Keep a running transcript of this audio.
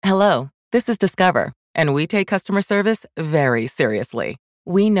Hello, this is Discover, and we take customer service very seriously.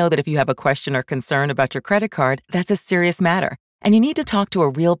 We know that if you have a question or concern about your credit card, that's a serious matter, and you need to talk to a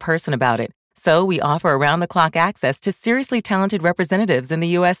real person about it. So we offer around-the-clock access to seriously talented representatives in the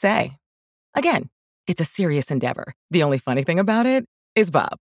USA. Again, it's a serious endeavor. The only funny thing about it is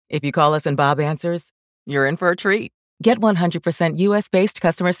Bob. If you call us and Bob answers, you're in for a treat. Get 100% US-based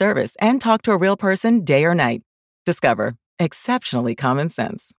customer service and talk to a real person day or night. Discover. Exceptionally common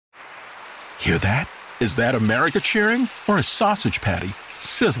sense. Hear that? Is that America cheering or a sausage patty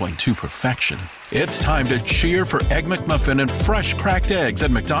sizzling to perfection? It's time to cheer for Egg McMuffin and fresh cracked eggs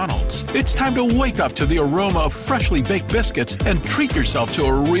at McDonald's. It's time to wake up to the aroma of freshly baked biscuits and treat yourself to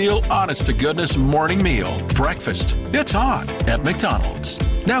a real honest-to-goodness morning meal. Breakfast. It's on at McDonald's.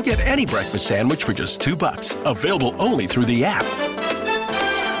 Now get any breakfast sandwich for just $2. Available only through the app.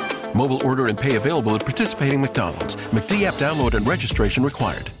 Mobile order and pay available at participating McDonald's. McD app download and registration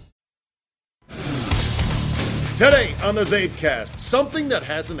required. Today on the Zabecast, something that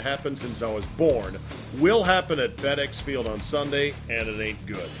hasn't happened since I was born will happen at FedEx Field on Sunday, and it ain't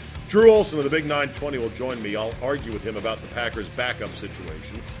good. Drew Olson of the Big 920 will join me. I'll argue with him about the Packers' backup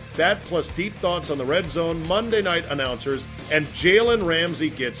situation. That plus deep thoughts on the Red Zone, Monday night announcers, and Jalen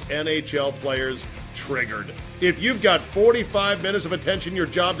Ramsey gets NHL players triggered. If you've got 45 minutes of attention your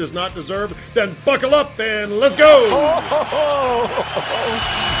job does not deserve, then buckle up and let's go!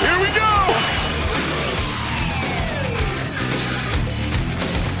 Here we go!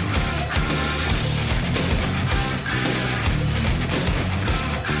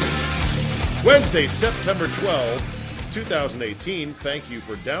 Wednesday, September 12, 2018. Thank you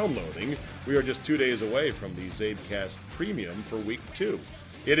for downloading. We are just 2 days away from the Zabecast Premium for Week 2.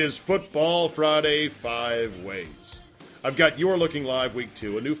 It is Football Friday 5 Ways. I've got You're Looking Live Week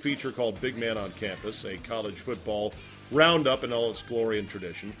 2, a new feature called Big Man on Campus, a college football roundup in all its glory and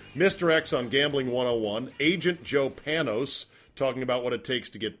tradition. Mr. X on Gambling 101, Agent Joe Panos talking about what it takes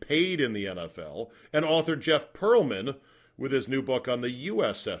to get paid in the NFL, and author Jeff Pearlman with his new book on the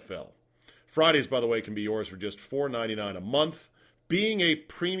USFL. Fridays, by the way, can be yours for just $4.99 a month. Being a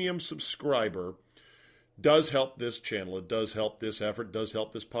premium subscriber does help this channel. It does help this effort. It does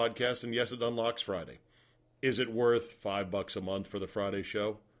help this podcast. And yes, it unlocks Friday. Is it worth $5 a month for the Friday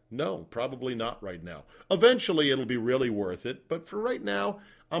show? No, probably not right now. Eventually, it'll be really worth it. But for right now,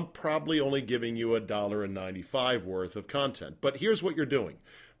 I'm probably only giving you $1.95 worth of content. But here's what you're doing.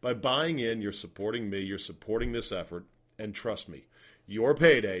 By buying in, you're supporting me. You're supporting this effort. And trust me, your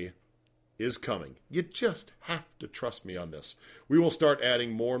payday is coming. You just have to trust me on this. We will start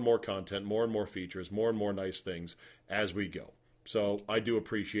adding more and more content, more and more features, more and more nice things as we go. So I do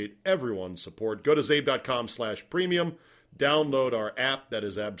appreciate everyone's support. Go to zabe.com/premium, download our app that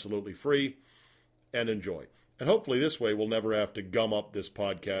is absolutely free, and enjoy. And hopefully this way we'll never have to gum up this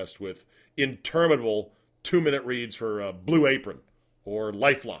podcast with interminable 2-minute reads for Blue Apron or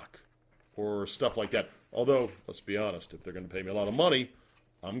LifeLock or stuff like that. Although, let's be honest, if they're going to pay me a lot of money,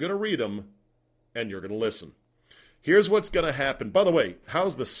 I'm going to read them, and you're going to listen. Here's what's going to happen. By the way,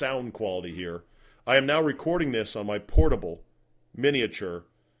 how's the sound quality here? I am now recording this on my portable, miniature,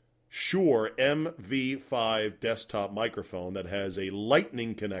 Shure MV5 desktop microphone that has a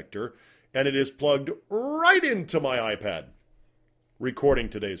lightning connector, and it is plugged right into my iPad, recording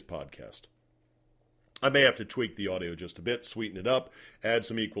today's podcast. I may have to tweak the audio just a bit, sweeten it up, add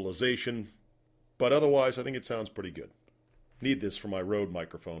some equalization, but otherwise I think it sounds pretty good. Need this for my Rode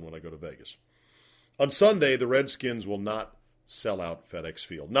microphone when I go to Vegas. On Sunday, the Redskins will not sell out FedEx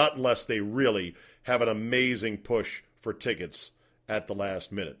Field. Not unless they really have an amazing push for tickets at the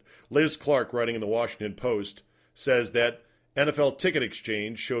last minute. Liz Clark, writing in the Washington Post, says that NFL Ticket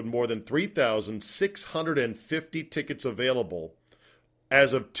Exchange showed more than 3,650 tickets available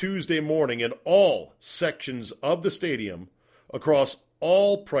as of Tuesday morning in all sections of the stadium across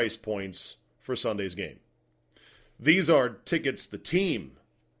all price points for Sunday's game. These are tickets the team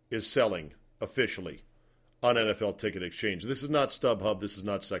is selling officially on NFL Ticket Exchange. This is not StubHub. This is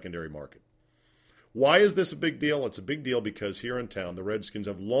not secondary market. Why is this a big deal? It's a big deal because here in town, the Redskins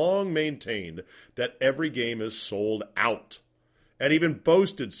have long maintained that every game is sold out, and even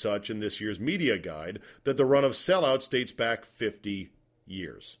boasted such in this year's media guide that the run of sellouts dates back 50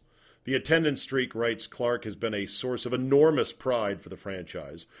 years. The attendance streak, writes Clark, has been a source of enormous pride for the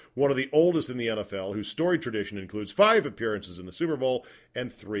franchise, one of the oldest in the NFL, whose storied tradition includes 5 appearances in the Super Bowl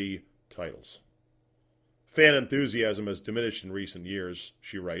and 3 titles. Fan enthusiasm has diminished in recent years,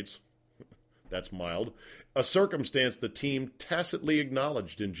 she writes. That's mild. A circumstance the team tacitly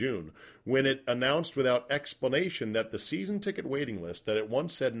acknowledged in June when it announced without explanation that the season ticket waiting list that it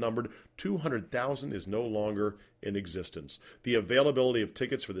once said numbered 200,000 is no longer in existence. The availability of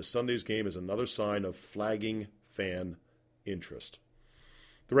tickets for this Sunday's game is another sign of flagging fan interest.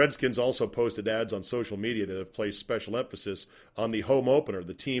 The Redskins also posted ads on social media that have placed special emphasis on the home opener.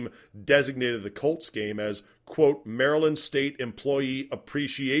 The team designated the Colts game as, quote, Maryland State Employee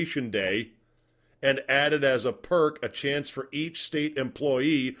Appreciation Day, and added as a perk a chance for each state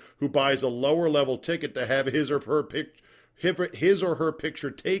employee who buys a lower-level ticket to have his or her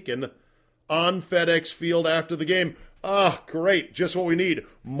picture taken on FedEx Field after the game. Ah, great. Just what we need.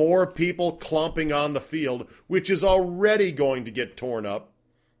 More people clomping on the field, which is already going to get torn up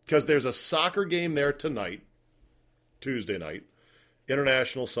because there's a soccer game there tonight, Tuesday night,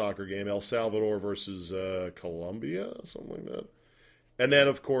 international soccer game, El Salvador versus Colombia, something like that. And then,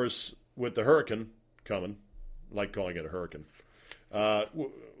 of course, with the hurricane coming, like calling it a hurricane,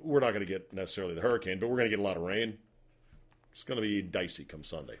 we're not going to get necessarily the hurricane, but we're going to get a lot of rain. It's going to be dicey come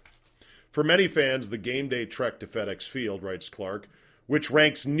Sunday. For many fans, the game day trek to FedEx Field, writes Clark, which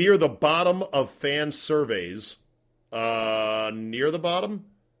ranks near the bottom of fan surveys. Near the bottom?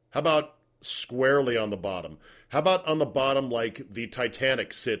 How about squarely on the bottom? How about on the bottom like the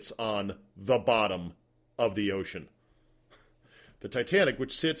Titanic sits on the bottom of the ocean? The Titanic,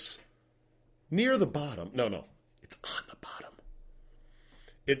 which sits near the bottom. No, it's on the bottom.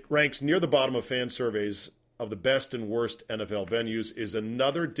 It ranks near the bottom of fan surveys of the best and worst NFL venues, is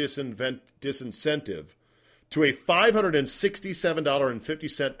another disincentive to a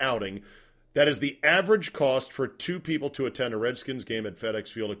 $567.50 outing that is the average cost for two people to attend a Redskins game at FedEx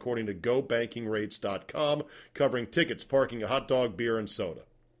Field, according to GoBankingRates.com, covering tickets, parking, a hot dog, beer, and soda.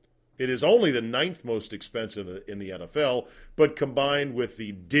 It is only the 9th most expensive in the NFL, but combined with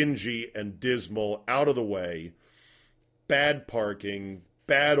the dingy and dismal, out-of-the-way, bad parking,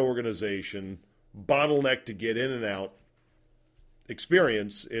 bad organization, bottleneck to get in and out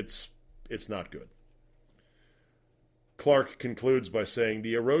experience, it's not good. Clark concludes by saying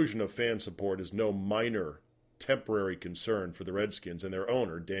the erosion of fan support is no minor temporary concern for the Redskins and their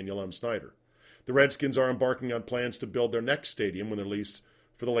owner, Daniel M. Snyder. The Redskins are embarking on plans to build their next stadium when their lease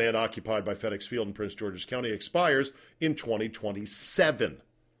for the land occupied by FedEx Field in Prince George's County expires in 2027.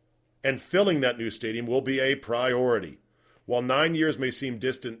 And filling that new stadium will be a priority. While 9 years may seem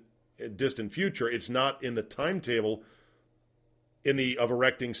distant future, it's not in the timetable of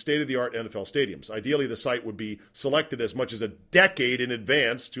erecting state-of-the-art NFL stadiums. Ideally, the site would be selected as much as a decade in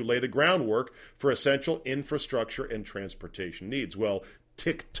advance to lay the groundwork for essential infrastructure and transportation needs. Well,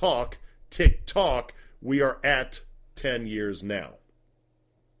 tick-tock, we are at 10 years now.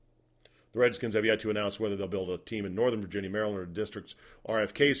 The Redskins have yet to announce whether they'll build a team in Northern Virginia, Maryland, or the district's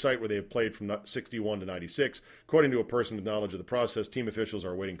RFK site where they have played from 61 to 96. According to a person with knowledge of the process, team officials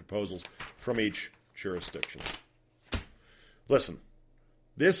are awaiting proposals from each jurisdiction. Listen,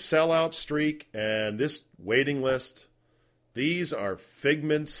 this sellout streak and this waiting list, these are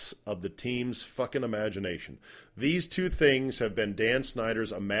figments of the team's fucking imagination. These two things have been Dan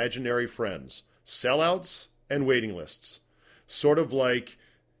Snyder's imaginary friends, sellouts and waiting lists. Sort of like,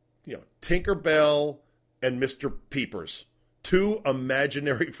 Tinkerbell and Mr. Peepers. Two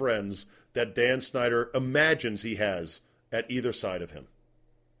imaginary friends that Dan Snyder imagines he has at either side of him.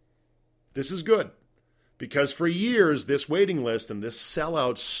 This is good. Because for years, this waiting list and this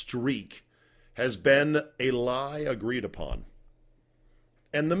sellout streak has been a lie agreed upon.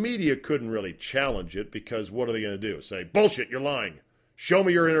 And the media couldn't really challenge it because what are they going to do? Say, bullshit, you're lying. Show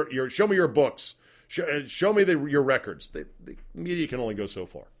me your books. Show me your records. The media can only go so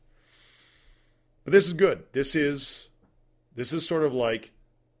far. But this is good. This is sort of like,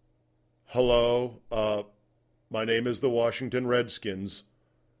 hello, my name is the Washington Redskins,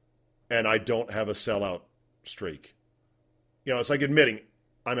 and I don't have a sellout streak. It's like admitting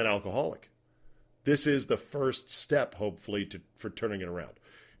I'm an alcoholic. This is the first step, hopefully, for turning it around.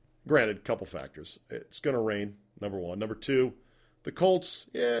 Granted, a couple factors. It's going to rain, number one. Number two, the Colts,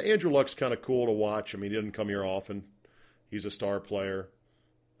 Andrew Luck's kind of cool to watch. I mean, he didn't come here often. He's a star player.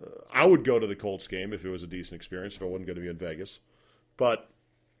 I would go to the Colts game if it was a decent experience, if I wasn't going to be in Vegas. But,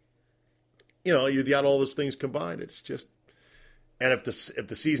 you got all those things combined. It's just, and if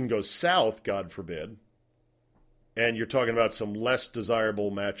the season goes south, God forbid, and you're talking about some less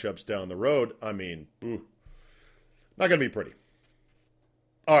desirable matchups down the road, I mean, not going to be pretty.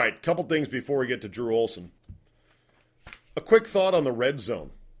 All right, couple things before we get to Drew Olson. A quick thought on the red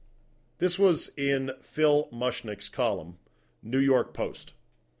zone. This was in Phil Mushnick's column, New York Post.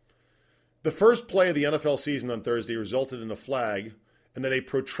 The first play of the NFL season on Thursday resulted in a flag and then a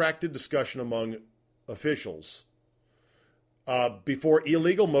protracted discussion among officials before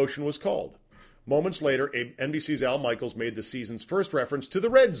illegal motion was called. Moments later, NBC's Al Michaels made the season's first reference to the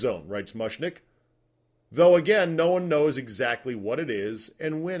red zone, writes Mushnick, though again, no one knows exactly what it is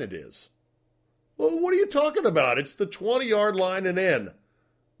and when it is. Well, what are you talking about? It's the 20-yard line and in.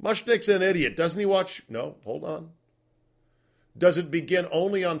 Mushnick's an idiot. Doesn't he watch? No, hold on. Does it begin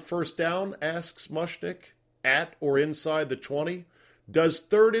only on first down, asks Mushnick, at or inside the 20? Does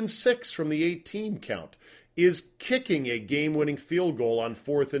 3rd and 6 from the 18 count? Is kicking a game-winning field goal on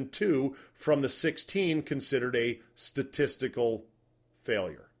 4th and 2 from the 16 considered a statistical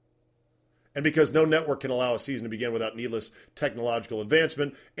failure? And because no network can allow a season to begin without needless technological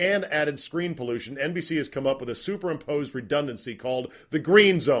advancement and added screen pollution, NBC has come up with a superimposed redundancy called the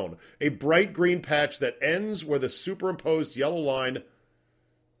green zone, a bright green patch that ends where the superimposed yellow line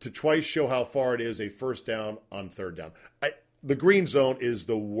to twice show how far it is a first down on 3rd down. The green zone is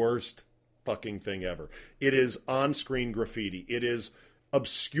the worst fucking thing ever. It is on-screen graffiti. It is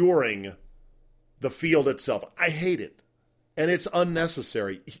obscuring the field itself. I hate it. And it's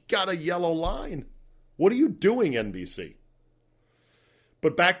unnecessary. You got a yellow line. What are you doing, NBC?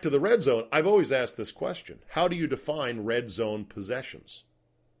 But back to the red zone, I've always asked this question. How do you define red zone possessions?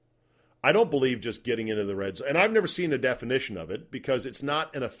 I don't believe just getting into the red zone. And I've never seen a definition of it because it's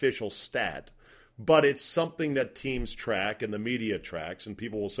not an official stat. But it's something that teams track and the media tracks. And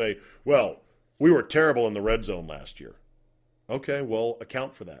people will say, well, we were terrible in the red zone last year. Okay, well,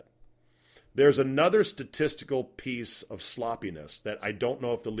 account for that. There's another statistical piece of sloppiness that I don't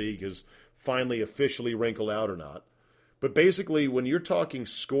know if the league has finally officially wrinkled out or not. But basically, when you're talking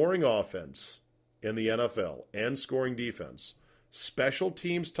scoring offense in the NFL and scoring defense, special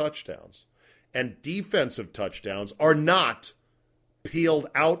teams touchdowns and defensive touchdowns are not peeled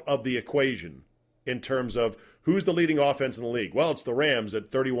out of the equation in terms of who's the leading offense in the league. Well, it's the Rams at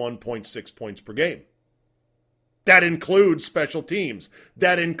 31.6 points per game. That includes special teams.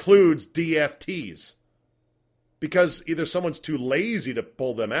 That includes DFTs. Because either someone's too lazy to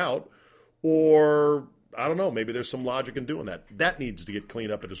pull them out, or, I don't know, maybe there's some logic in doing that. That needs to get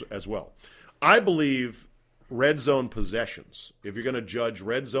cleaned up as well. I believe red zone possessions, if you're going to judge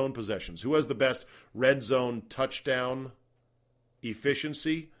red zone possessions, who has the best red zone touchdown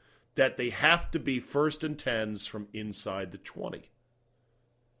efficiency, that they have to be 1st and 10s from inside the 20.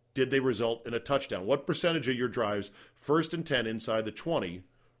 Did they result in a touchdown? What percentage of your drives, 1st and 10 inside the 20,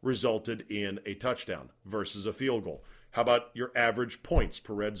 resulted in a touchdown versus a field goal? How about your average points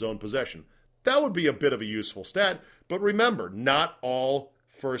per red zone possession? That would be a bit of a useful stat, but remember, not all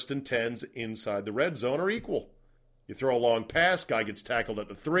 1st and 10s inside the red zone are equal. You throw a long pass, guy gets tackled at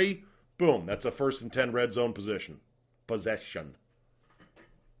the 3, boom, that's a 1st and 10 red zone possession.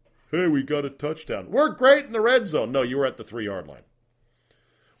 Hey, we got a touchdown. We're great in the red zone. No, you were at the 3-yard line.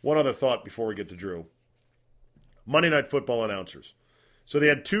 One other thought before we get to Drew. Monday Night Football announcers. So they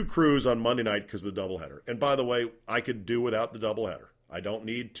had 2 crews on Monday night because of the doubleheader. And by the way, I could do without the doubleheader. I don't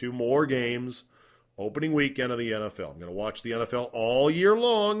need 2 more games. Opening weekend of the NFL. I'm going to watch the NFL all year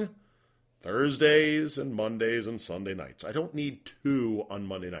long. Thursdays and Mondays and Sunday nights. I don't need 2 on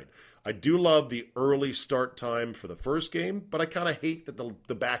Monday night. I do love the early start time for the first game, but I kind of hate that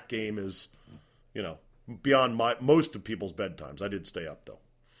the back game is, beyond most of people's bedtimes. I did stay up, though.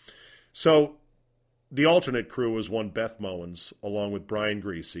 So the alternate crew was one Beth Mowins, along with Brian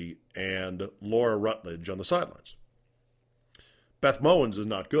Greasy and Laura Rutledge on the sidelines. Beth Mowins is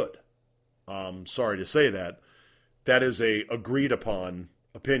not good. I'm sorry to say that. That is a agreed-upon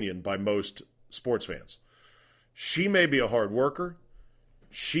opinion by most sports fans. She may be a hard worker.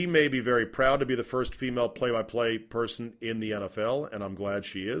 She may be very proud to be the first female play-by-play person in the NFL, and I'm glad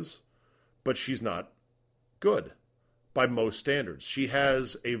she is. But she's not good by most standards. She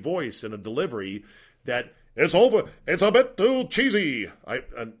has a voice and a delivery that is over. It's a bit too cheesy.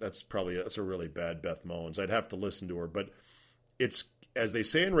 That's a really bad Beth Mowins. I'd have to listen to her, but it's, as they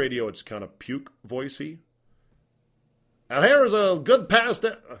say in radio, it's kind of puke voicey. And here's a good pass.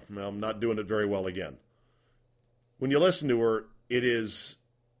 Well, I'm not doing it very well again. When you listen to her, it is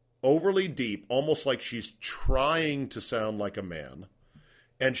overly deep, almost like she's trying to sound like a man.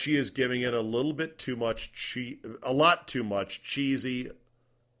 And she is giving it a little bit too much, a lot too much cheesy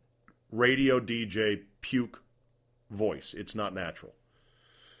radio DJ puke voice. It's not natural.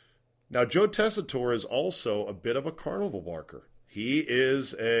 Now, Joe Tessitore is also a bit of a carnival barker. He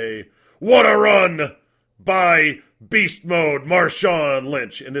is a, what a run by Beast Mode Marshawn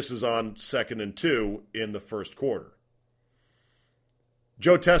Lynch. And this is on 2nd and 2 in the first quarter.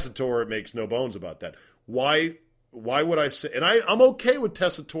 Joe Tessitore makes no bones about that. Why would I say, and I'm okay with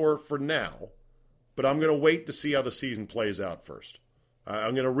Tessitore for now, but I'm going to wait to see how the season plays out first.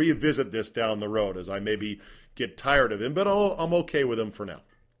 I'm going to revisit this down the road as I maybe get tired of him, but I'm okay with him for now.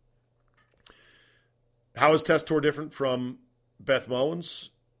 How is Tess Torr different from Beth Mowins?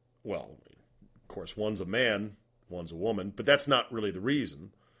 Well, of course, one's a man, one's a woman, but that's not really the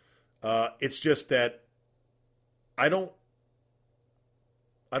reason. It's just that I don't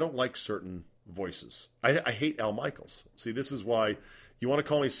like certain voices. I hate Al Michaels. See, this is why you want to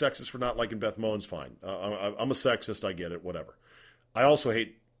call me sexist for not liking Beth Mowins, fine. I'm a sexist, I get it, whatever. I also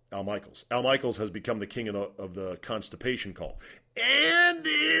hate Al Michaels. Al Michaels has become the king of the constipation call. And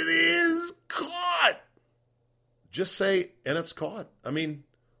it is caught. Just say, and it's caught. I mean,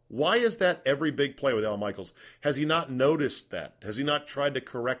 why is that every big play with Al Michaels? Has he not noticed that? Has he not tried to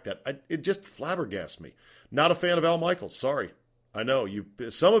correct that? It just flabbergasts me. Not a fan of Al Michaels. Sorry. I know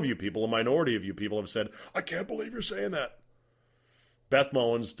some of you people, a minority of you people have said, I can't believe you're saying that. Beth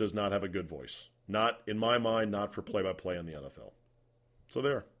Mowins does not have a good voice. Not, in my mind, not for play-by-play in the NFL. So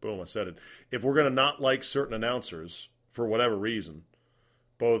there, boom, I said it. If we're going to not like certain announcers for whatever reason,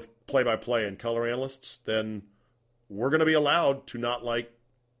 both play-by-play and color analysts, then we're going to be allowed to not like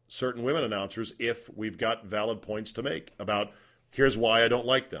certain women announcers if we've got valid points to make about here's why I don't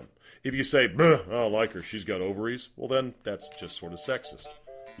like them. If you say, I don't like her, she's got ovaries, well then that's just sort of sexist.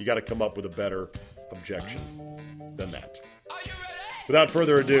 You got to come up with a better objection than that. Without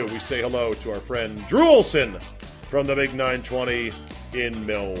further ado, we say hello to our friend Drew Olson from the Big 920 in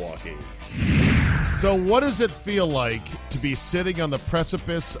Milwaukee. So what does it feel like to be sitting on the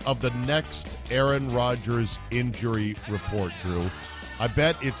precipice of the next Aaron Rodgers injury report, Drew? I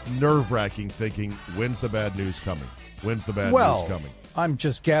bet it's nerve-wracking thinking, when's the bad news coming? When's the bad news coming? I'm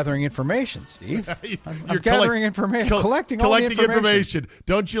just gathering information, Steve. I'm gathering information, collecting all the information.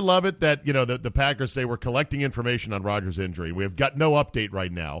 Don't you love it that, the Packers say we're collecting information on Rodgers' injury? We have got no update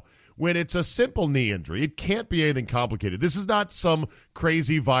right now. When it's a simple knee injury, it can't be anything complicated. This is not some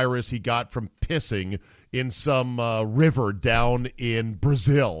crazy virus he got from pissing in some river down in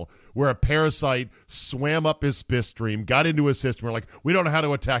Brazil where a parasite swam up his spit stream, got into his system. We're like, we don't know how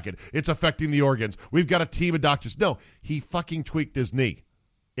to attack it. It's affecting the organs. We've got a team of doctors. No, he fucking tweaked his knee.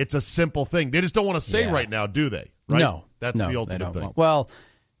 It's a simple thing. They just don't want to say right now, do they? Right? No. That's the ultimate thing. Well,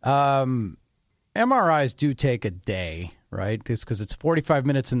 MRIs do take a day, right? Because it's 45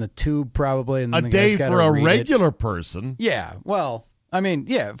 minutes in the tube probably. And then a day for a regular person. Yeah. Well, I mean,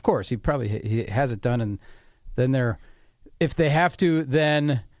 yeah, of course. He has it done. And then if they have to,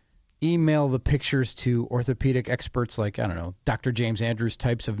 then email the pictures to orthopedic experts like, I don't know, Dr. James Andrews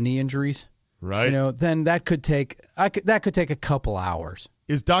types of knee injuries. Right. Then that could take a couple hours.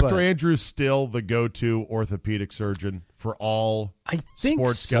 Is Dr. Andrews still the go-to orthopedic surgeon for all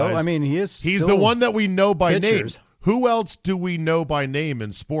sports so. guys? I mean, he's the one that we know by name. Who else do we know by name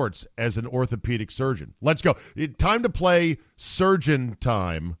in sports as an orthopedic surgeon? Let's go. Time to play surgeon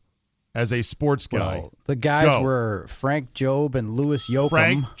time as a sports guy. Well, the guys were Frank Jobe and Louis Yoakum.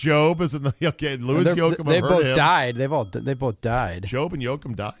 Frank Jobe is Louis Yoakum. They both died. They both died. Jobe and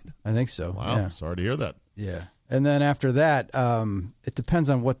Yoakum died? I think so. Wow. Yeah. Sorry to hear that. Yeah. And then after that, it depends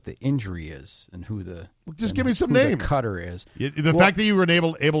on what the injury is and who the give me some names. The cutter is. The fact that you were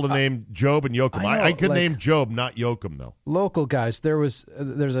able to name Jobe and Yoakum, I could name Jobe, not Yoakum though. Local guys, there's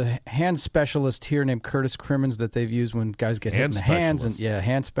a hand specialist here named Curtis Crimmins that they've used when guys get hit in the hands, and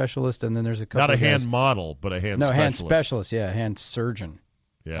hand specialist, and then there's a couple. Not a hand model, but a hand. specialist. Hand specialist, hand surgeon.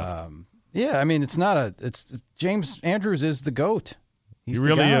 Yeah. I mean, it's James Andrews is the GOAT. He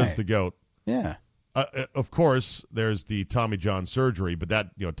really is the GOAT. Yeah. Of course, there's the Tommy John surgery, but that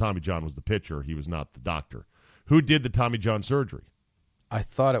Tommy John was the pitcher. He was not the doctor. Who did the Tommy John surgery? I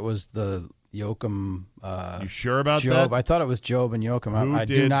thought it was the Yoakum. You sure about Jobe. that? I thought it was Jobe and Yoakum. I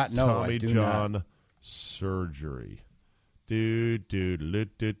do not know. Tommy John surgery.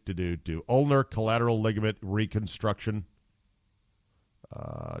 Ulnar collateral ligament reconstruction.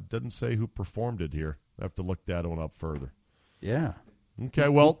 Doesn't say who performed it here. I have to look that one up further. Yeah. Okay,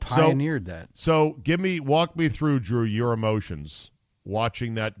 well, he pioneered that. So walk me through, Drew, your emotions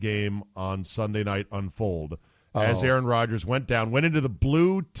watching that game on Sunday night unfold as Aaron Rodgers went into the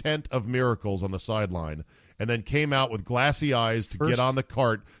blue tent of miracles on the sideline and then came out with glassy eyes to get on the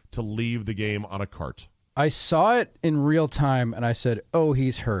cart to leave the game on a cart. I saw it in real time, and I said, oh,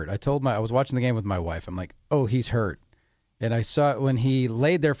 he's hurt. I was watching the game with my wife. I'm like, oh, he's hurt. And I saw it when he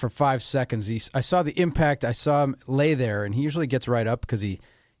laid there for 5 seconds. I saw the impact. I saw him lay there, and he usually gets right up because he's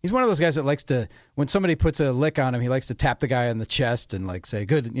one of those guys that likes to, when somebody puts a lick on him, he likes to tap the guy on the chest and like say,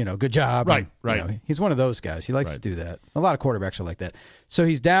 good job. Right, and, right. He's one of those guys. He likes to do that. A lot of quarterbacks are like that. So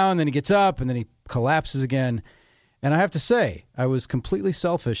he's down, then he gets up, and then he collapses again. And I have to say, I was completely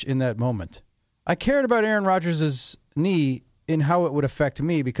selfish in that moment. I cared about Aaron Rodgers' knee in how it would affect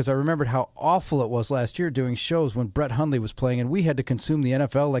me because I remembered how awful it was last year doing shows when Brett Hundley was playing and we had to consume the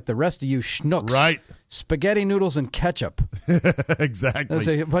NFL like the rest of you schnooks. Right. Spaghetti noodles and ketchup. Exactly. There's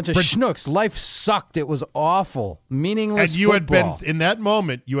a bunch of schnooks. Life sucked. It was awful. Meaningless And you football. had been, in that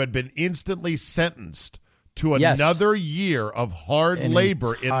moment, you had been instantly sentenced to another year of hard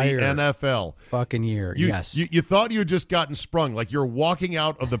labor in the NFL. Fucking year, yes. You thought you had just gotten sprung, like you're walking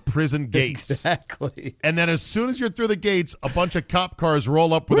out of the prison gates. Exactly. And then as soon as you're through the gates, a bunch of cop cars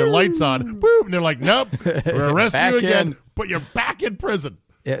roll up with their lights on, boom, and they're like, nope, we're arresting you again, but you're back in prison.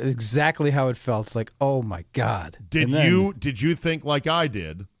 Yeah, exactly how it felt. It's like, oh my God. Did you think like I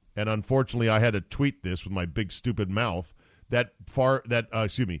did, and unfortunately I had to tweet this with my big stupid mouth, that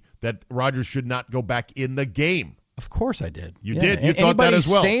Rodgers should not go back in the game? Of course I did. You did. You thought that as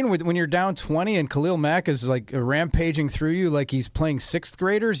well. Anybody sane when you're down 20 and Khalil Mack is like rampaging through you like he's playing sixth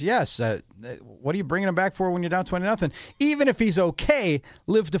graders? Yes. What are you bringing him back for when you're down 20-0? Even if he's okay,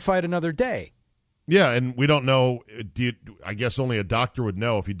 live to fight another day. Yeah, and we don't know. I guess only a doctor would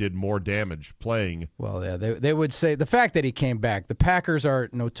know if he did more damage playing. Well, yeah, they would say the fact that he came back. The Packers are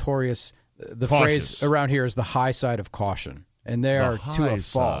notorious. The phrase around here is the high side of caution, and they are to a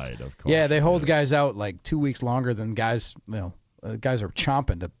fault. Yeah, they hold guys out like 2 weeks longer than guys. Guys are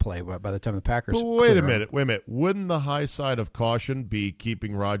chomping to play by the time the Packers. But wait a minute. Wouldn't the high side of caution be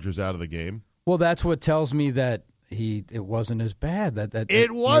keeping Rodgers out of the game? Well, that's what tells me that it wasn't as bad.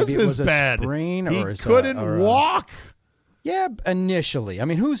 It was as bad. Sprain he or couldn't walk. Yeah, initially. I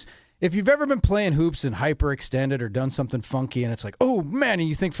mean, if you've ever been playing hoops and hyperextended or done something funky, and it's like, oh man, and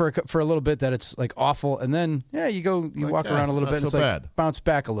you think for a little bit that it's like awful, and then you walk around a little bit, and it's like bounce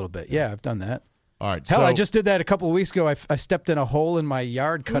back a little bit. Yeah, I've done that. All right. Hell, I just did that a couple of weeks ago. I stepped in a hole in my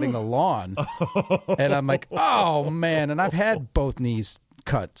yard cutting the lawn, and I'm like, oh man, and I've had both knees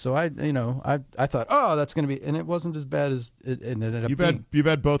cut. So I thought, oh, that's going to be, and it wasn't as bad as it ended up being. You've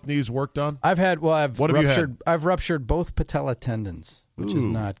had both knees worked on? I've ruptured both patella tendons, which is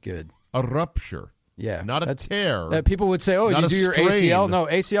not good. A rupture. Yeah. Not a tear. People would say, oh, did you do your strain. ACL? No,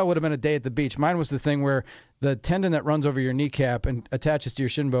 ACL would have been a day at the beach. Mine was the thing where the tendon that runs over your kneecap and attaches to your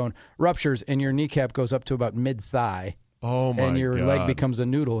shin bone ruptures, and your kneecap goes up to about mid-thigh. Oh, my God. And your leg becomes a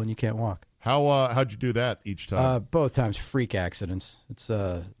noodle, and you can't walk. How'd you do that each time? Both times freak accidents. It's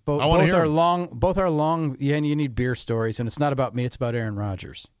both are long. Both are long. Yeah, and you need beer stories, and it's not about me. It's about Aaron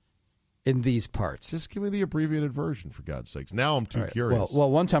Rodgers. In these parts, just give me the abbreviated version, for God's sakes. Now I'm too curious. Well,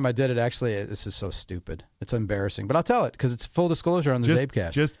 one time I did it. Actually, this is so stupid. It's embarrassing, but I'll tell it because it's full disclosure on the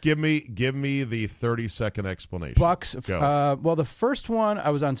Zabecast. Just give me the 30-second explanation. Bucks. Well, the first one I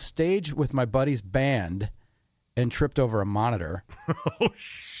was on stage with my buddy's band and tripped over a monitor. Oh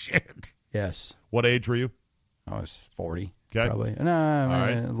shit. Yes. What age were you? I was 40. Okay. Probably.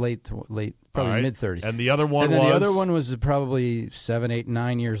 No, late, probably mid-30s. And the other one was? The other one was probably 7, 8,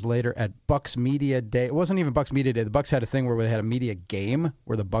 9 years later at Bucks Media Day. It wasn't even Bucks Media Day. The Bucks had a thing where they had a media game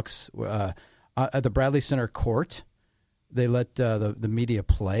where the Bucks, at the Bradley Center court, they let the media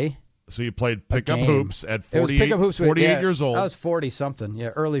play. So you played pickup hoops at 48 years old. I was 40-something. Yeah,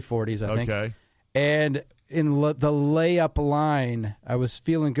 early 40s, I think. Okay. And in the layup line, I was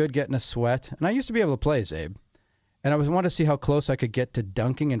feeling good, getting a sweat. And I used to be able to play, Zabe. And I wanted to see how close I could get to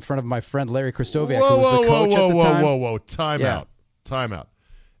dunking in front of my friend Larry Kristoviak, who was the coach at the time. Whoa. Time out.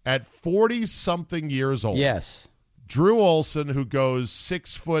 At 40-something years old. Yes. Drew Olson, who goes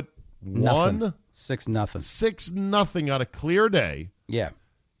 6'1", 6'0", 6'0" on a clear day. Yeah.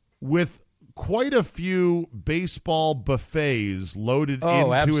 With quite a few baseball buffets loaded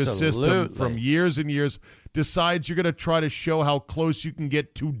into his system from years and years, decides you're going to try to show how close you can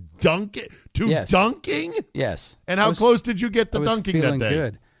get to dunking? Yes. And how close did you get to dunking that day?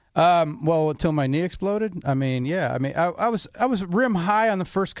 Good. Well, until my knee exploded. I mean, yeah. I mean, I was rim high on the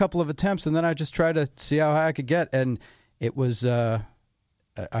first couple of attempts, and then I just tried to see how high I could get, and it was.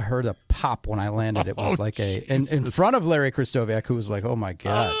 I heard a pop when I landed. It was in front of Larry Kristoviak, who was like, "Oh my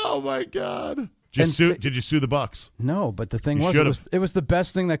God! Oh my God!" Did you sue the Bucks? No, but the thing it was the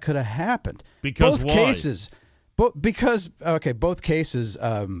best thing that could have happened. Because both cases, both cases.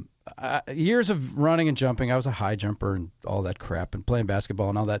 Years of running and jumping. I was a high jumper and all that crap, and playing basketball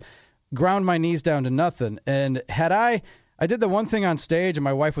and all that. Ground my knees down to nothing. And I did the one thing on stage, and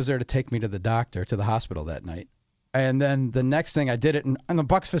my wife was there to take me to the hospital that night. And then the next thing I did it in the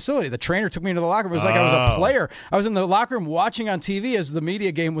Bucks facility. The trainer took me into the locker room. It was like I was a player. I was in the locker room watching on TV as the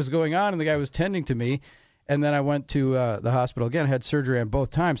media game was going on, and the guy was tending to me. And then I went to the hospital again. I had surgery on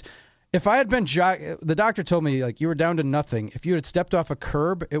both times. If I had been the doctor told me, like, you were down to nothing. If you had stepped off a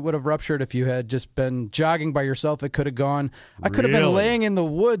curb, it would have ruptured. If you had just been jogging by yourself, it could have gone. I could have been laying in the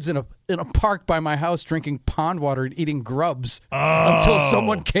woods in a park by my house drinking pond water and eating grubs until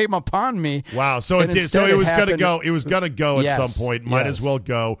someone came upon me. Wow. So it did. So it was going to go. It was going to go at some point. Might as well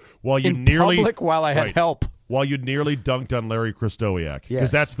go while you in nearly public while I had help. While you nearly dunked on Larry Kristowiak.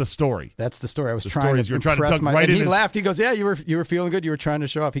 Because that's the story. That's the story. I was trying to impress dunk right and in he laughed. He goes, yeah, you were feeling good. You were trying to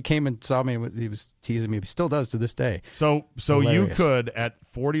show off. He came and saw me. He was teasing me. He still does to this day. So Hilarious. You could, at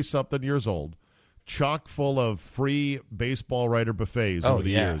 40-something years old, chock full of free baseball writer buffets over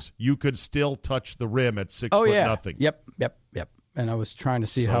the years, you could still touch the rim at 6 foot nothing. Yep. And I was trying to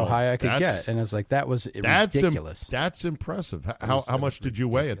see how high I could get. And I was like, that was ridiculous. That's impressive. How much did you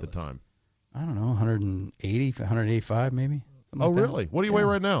weigh at the time? I don't know, 180, 185 maybe. Really? What do you weigh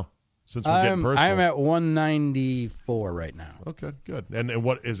right now? Since we're getting personal, I'm at 194 right now. Okay, good. And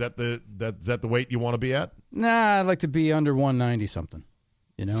what is that the weight you want to be at? Nah, I'd like to be under 190 something.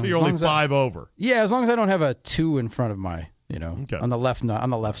 You know, so you're only 5 over. Yeah, as long as I don't have a 2 in front of my, on the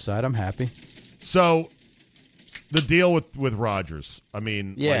left side, I'm happy. So the deal with Rodgers. I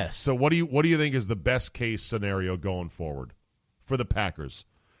mean, yes. So what do you think is the best case scenario going forward for the Packers?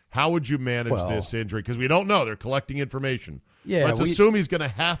 How would you manage this injury? Because we don't know. They're collecting information. Yeah, Let's assume he's going to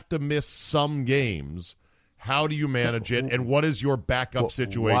have to miss some games. How do you manage it, and what is your backup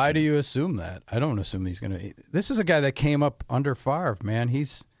situation? Why do you assume that? I don't assume he's going to. This is a guy that came up under Favre, man. He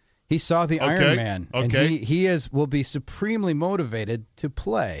saw the Iron Man, and he will be supremely motivated to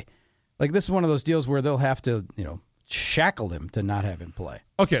play. Like, this is one of those deals where they'll have to, shackle him to not have him play.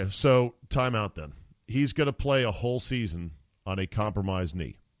 Okay, so time out then. He's going to play a whole season on a compromised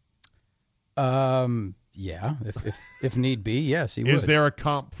knee. Yeah, if need be, yes, he would. Is there a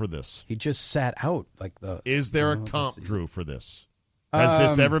comp for this? He just sat out Is there a comp, Drew, for this?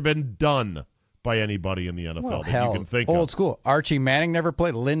 Has this ever been done by anybody in the NFL that you can think of? Old school. Archie Manning never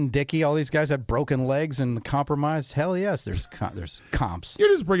played. Lynn Dickey, all these guys had broken legs and compromised. Hell yes, there's comps. You're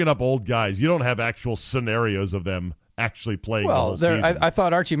just bringing up old guys. You don't have actual scenarios of them actually playing the whole season. I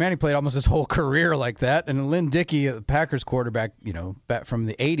thought Archie Manning played almost his whole career like that, and Lynn Dickey, the Packers quarterback, back from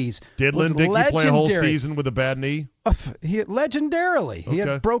the 80s. Did Lynn Dickey play a whole season with a bad knee? Legendarily. Okay. He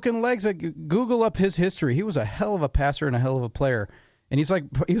had broken legs. Google up his history. He was a hell of a passer and a hell of a player, and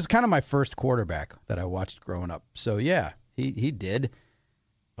he was kind of my first quarterback that I watched growing up. So, yeah, he did.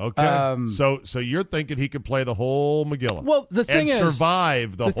 Okay, so you're thinking he could play the whole Megillah? Well, the thing is,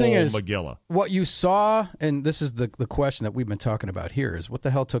 survive the whole Megillah. What you saw, and this is the question that we've been talking about here, is what the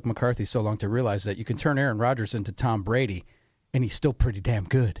hell took McCarthy so long to realize that you can turn Aaron Rodgers into Tom Brady, and he's still pretty damn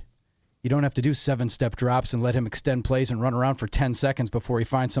good. You don't have to do 7-step drops and let him extend plays and run around for 10 seconds before he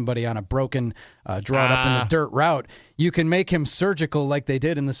finds somebody on a broken, drawn up in the dirt route. You can make him surgical like they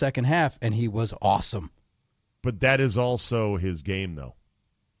did in the second half, and he was awesome. But that is also his game, though.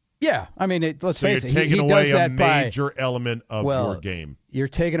 Yeah, I mean, let's face it. You're taking away a major element of your game. You're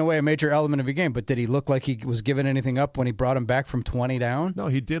taking away a major element of your game, but did he look like he was giving anything up when he brought him back from 20 down? No,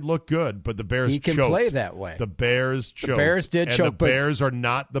 he did look good, but the Bears choked. He can play that way. The Bears choked. The Bears did and choke. The Bears are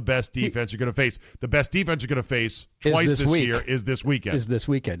not the best defense you're going to face. The best defense you're going to face twice this year is this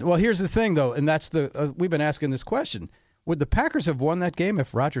weekend. Well, here's the thing, though, and that's we've been asking this question. Would the Packers have won that game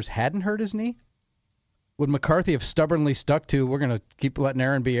if Rodgers hadn't hurt his knee? Would McCarthy have stubbornly stuck to, we're going to keep letting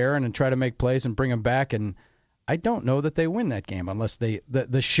Aaron be Aaron and try to make plays and bring him back? And I don't know that they win that game unless the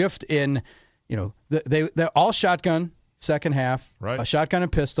shift in, they all shotgun second half, right. A shotgun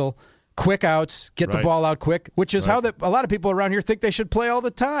and pistol, quick outs, get the ball out quick, which is how a lot of people around here think they should play all the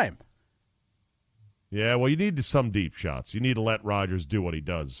time. Yeah, well, you need some deep shots. You need to let Rodgers do what he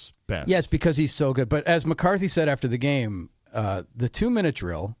does best. Yes, because he's so good. But as McCarthy said after the game, the 2-minute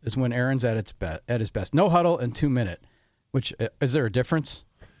drill is when Aaron's at his best. No huddle and 2-minute. Which is there a difference?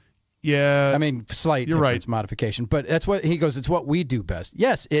 Yeah, I mean slight difference, modification. But that's what he goes. It's what we do best.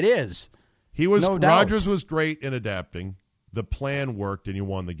 Yes, it is. Rodgers was great in adapting. The plan worked, and you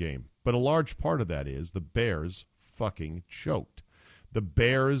won the game. But a large part of that is the Bears fucking choked. The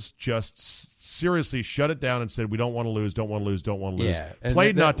Bears just seriously shut it down and said, "We don't want to lose. Don't want to lose. Don't want to lose." Yeah,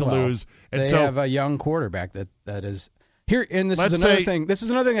 played not to lose. And they have a young quarterback that is. Here, and this is another thing. This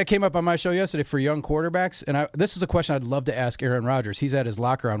is another thing that came up on my show yesterday for young quarterbacks, and this is a question I'd love to ask Aaron Rodgers. He's at his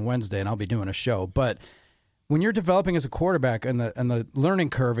locker on Wednesday, and I'll be doing a show. But when you're developing as a quarterback and the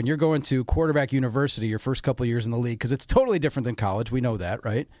learning curve, and you're going to quarterback university your first couple of years in the league, because it's totally different than college. We know that,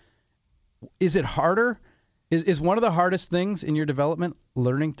 right? Is it harder? Is one of the hardest things in your development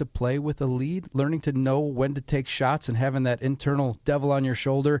learning to play with a lead, learning to know when to take shots, and having that internal devil on your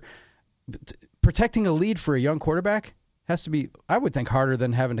shoulder, protecting a lead for a young quarterback? has to be, I would think, harder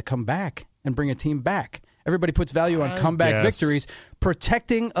than having to come back and bring a team back. Everybody puts value on comeback victories.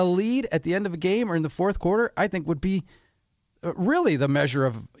 Protecting a lead at the end of a game or in the fourth quarter, I think, would be really the measure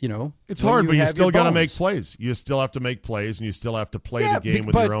of, It's hard, but you still got to make plays. You still have to make plays, and you still have to play the game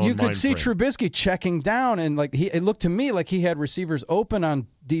with your own mind But you could see frame. Trubisky checking down, and it looked to me like he had receivers open on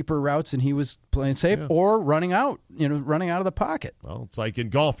deeper routes, and he was playing safe or running out of the pocket. Well, it's like in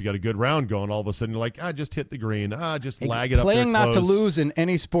golf. You got a good round going. All of a sudden, you're like, just hit the green. Just lag it up there Playing not close. to lose in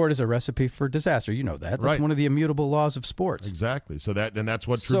any sport is a recipe for disaster. You know that. That's right. one of the immutable laws of sports. Exactly. So that's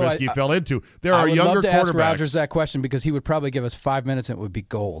what Trubisky fell into. There are I would younger love to ask quarterbacks. Rodgers that question because he would probably give us 5 minutes and it would be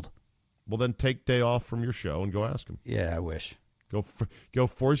gold. Well, then take day off from your show and go ask him. Yeah, I wish. Go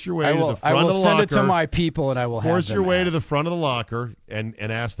force your way to the front of the locker. I will send it to my people, and I will force have your way ask. to the front of the locker and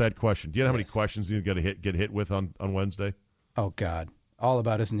ask that question. Do you know how many questions you got to get hit with on Wednesday? Oh God, all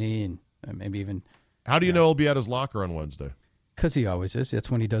about his knee and maybe even. How do you know he'll be at his locker on Wednesday? Because he always is. That's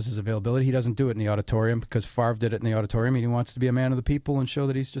when he does his availability. He doesn't do it in the auditorium because Favre did it in the auditorium, and he wants to be a man of the people and show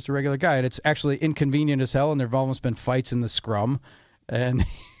that he's just a regular guy. And it's actually inconvenient as hell, and there have almost been fights in the scrum, and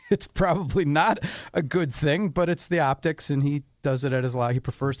it's probably not a good thing, but it's the optics, and he does it at his locker. He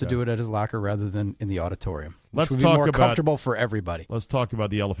prefers to do it at his locker rather than in the auditorium. Let's which would talk be more about comfortable for everybody. Let's talk about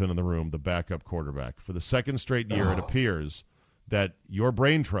the elephant in the room, the backup quarterback. For the second straight year, it appears that your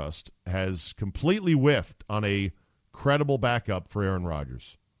brain trust has completely whiffed on a credible backup for Aaron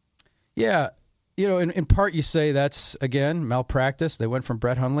Rodgers. Yeah. In part you say that's, again, malpractice. They went from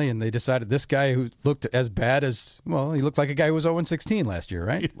Brett Hundley, and they decided this guy who looked as bad as, he looked like a guy who was 0-16 last year,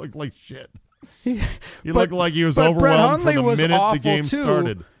 right? He looked like shit. He looked like he was overwhelmed Brett Hundley from the was minute awful the game too.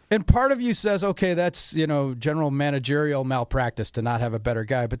 started. And part of you says, okay, that's, general managerial malpractice to not have a better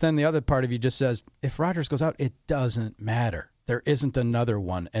guy. But then the other part of you just says, if Rodgers goes out, it doesn't matter. There isn't another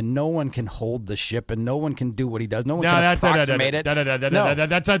one, and no one can hold the ship, and no one can do what he does. No one can approximate it.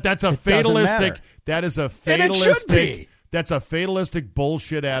 That's a fatalistic. That is a fatalistic. And it should be. That's a fatalistic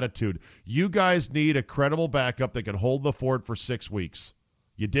bullshit attitude. You guys need a credible backup that can hold the fort for 6 weeks.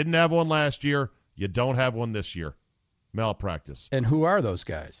 You didn't have one last year. You don't have one this year. Malpractice. And who are those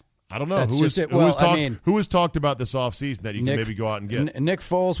guys? I don't know. That's Who just it. who has talked about this offseason that you can maybe go out and get? Nick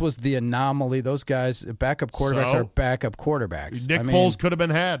Foles was the anomaly. Those guys, backup quarterbacks are backup quarterbacks. Nick Foles could have been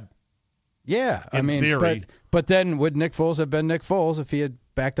had. Yeah. In theory. But then would Nick Foles have been Nick Foles if he had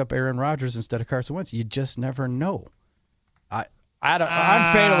backed up Aaron Rodgers instead of Carson Wentz? You just never know.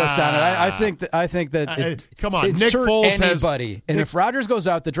 I'm fatalist on it. I think that come on, Nick insert Foles anybody, and if Rodgers goes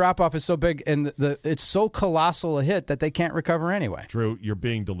out, the drop off is so big and it's so colossal a hit that they can't recover anyway. Drew, you're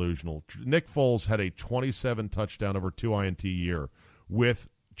being delusional. Nick Foles had a 27 touchdown over 2 INT year with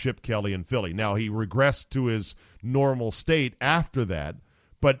Chip Kelly in Philly. Now he regressed to his normal state after that,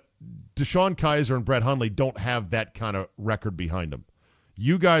 but Deshaun Kaiser and Brett Hundley don't have that kind of record behind them.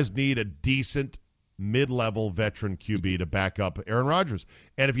 You guys need a decent mid-level veteran QB to back up Aaron Rodgers.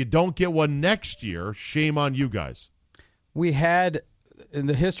 And if you don't get one next year, shame on you guys. We had, in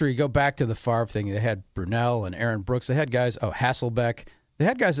the history, go back to the Favre thing, they had Brunell and Aaron Brooks. They had guys, Hasselbeck. They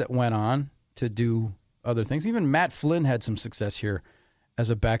had guys that went on to do other things. Even Matt Flynn had some success here as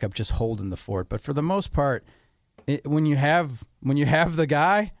a backup just holding the fort. But for the most part, when you have the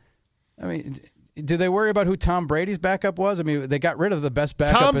guy, I mean, did they worry about who Tom Brady's backup was? I mean, they got rid of the best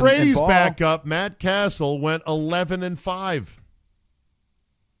backup. Tom Brady's in backup, Matt Castle, went 11-5.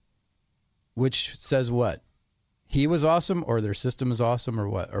 Which says what? He was awesome, or their system is awesome, or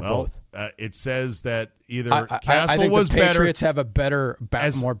what, or both? It says that either Castle I think was the better. Patriots have a better,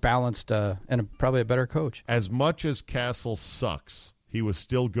 more balanced, and probably a better coach. As much as Castle sucks, he was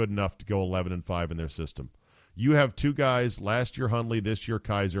still good enough to go 11-5 in their system. You have two guys, last year Hundley, this year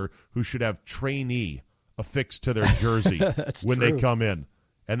Kaiser, who should have trainee affixed to their jersey when they come in.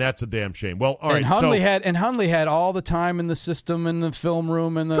 And that's a damn shame. Well, all right. Hundley had all the time in the system, in the film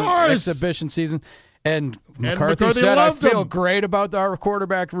room, in the exhibition season. And McCarthy said, I feel great about our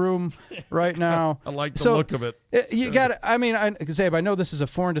quarterback room right now. I like the look of it. You got to, I mean, Zabe, I know this is a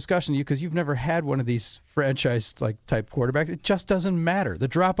foreign discussion to you because you've never had one of these franchise type quarterbacks. It just doesn't matter. The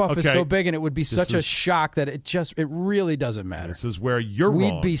drop off is so big, and it would be such a shock that it really doesn't matter. This is where you're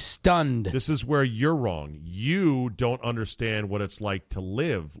wrong. We'd be stunned. This is where you're wrong. You don't understand what it's like to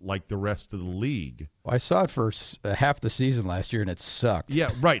live like the rest of the league. Well, I saw it for half the season last year, and it sucked.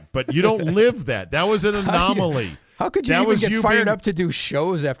 Yeah, right. But you don't live that. That was an anomaly. How could you even get fired up to do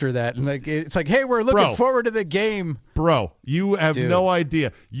shows after that? And it's like, hey, we're looking forward to the game. Bro, you have no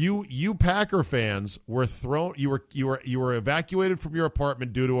idea. You Packer fans were thrown. You were evacuated from your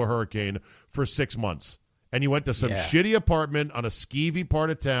apartment due to a hurricane for 6 months, and you went to some shitty apartment on a skeevy part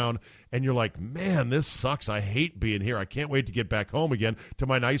of town, and you're like, man, this sucks. I hate being here. I can't wait to get back home again to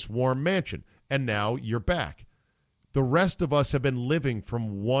my nice warm mansion. And now you're back. The rest of us have been living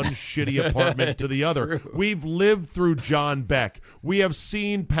from one shitty apartment to the other. True. We've lived through John Beck. We have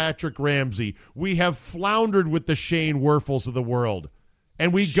seen Patrick Ramsey. We have floundered with the Shane Werfels of the world.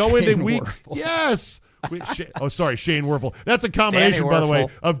 And we go into week. Yes. Shane Werfel. That's a combination, by the way,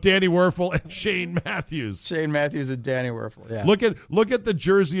 of Danny Werfel and Shane Matthews. Shane Matthews and Danny Werfel. Yeah. Look at the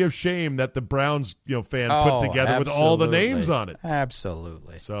jersey of shame that the Browns fan put together with all the names on it.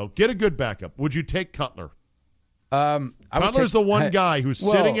 Absolutely. So get a good backup. Would you take Cutler? Cutler's the one guy who's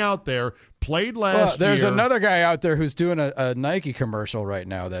sitting out there, played last year. There's another guy out there who's doing a Nike commercial right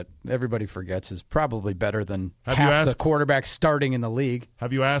now that everybody forgets is probably better than half the quarterbacks starting in the league.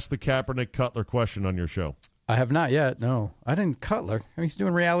 Have you asked the Kaepernick Cutler question on your show? I have not yet, no. I didn't. Cutler, he's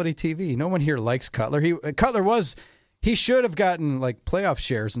doing reality TV. No one here likes Cutler. He should have gotten like playoff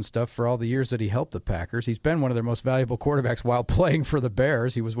shares and stuff for all the years that he helped the Packers. He's been one of their most valuable quarterbacks while playing for the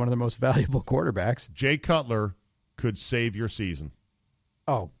Bears. He was one of their most valuable quarterbacks. Jay Cutler could save your season.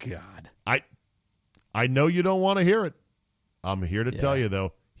 Oh, God. I know you don't want to hear it. I'm here to tell you,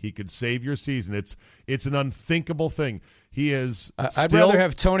 though, he could save your season. It's an unthinkable thing. He is I'd rather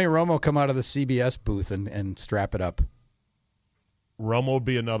have Tony Romo come out of the CBS booth and strap it up. Romo would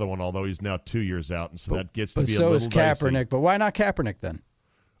be another one, although he's now 2 years out, and so that gets to be a little dicey. But so is Kaepernick. But why not Kaepernick then?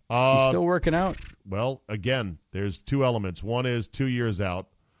 He's still working out. Well, again, there's two elements. One is 2 years out.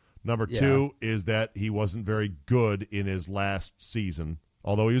 Number two is that he wasn't very good in his last season.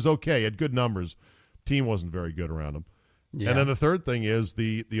 Although he was okay, he had good numbers. Team wasn't very good around him. Yeah. And then the third thing is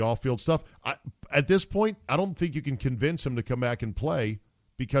the off-field stuff. At this point, I don't think you can convince him to come back and play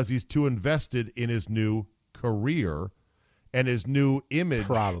because he's too invested in his new career and his new image.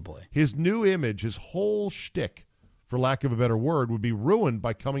 Probably. His new image, his whole shtick, for lack of a better word, would be ruined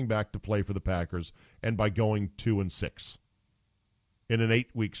by coming back to play for the Packers and by going 2-6. In an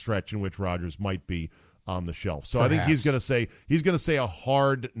 8-week stretch in which Rodgers might be on the shelf. So perhaps. I think he's going to say a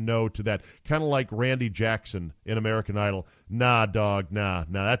hard no to that. Kind of like Randy Jackson in American Idol. Nah, dog, nah,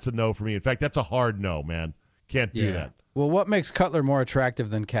 that's a no for me. In fact, that's a hard no, man. Can't do that. Well, what makes Cutler more attractive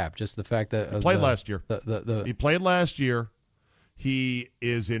than Cap? Just the fact that he played last year. He played last year. He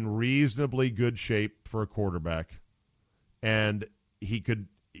is in reasonably good shape for a quarterback, and he could.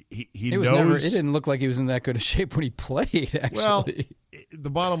 He knows. It didn't look like he was in that good of shape when he played, actually. Well, the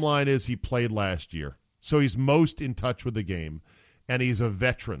bottom line is he played last year. So he's most in touch with the game, and he's a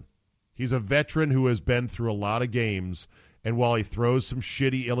veteran. He's a veteran who has been through a lot of games, and while he throws some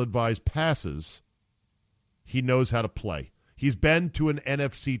shitty, ill-advised passes, he knows how to play. He's been to an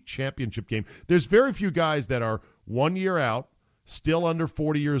NFC championship game. There's very few guys that are 1 year out, still under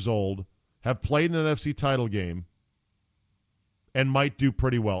 40 years old, have played an NFC title game, and might do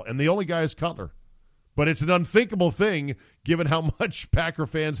pretty well. And the only guy is Cutler. But it's an unthinkable thing given how much Packer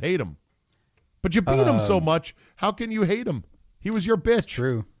fans hate him. But you beat him so much, how can you hate him? He was your bitch.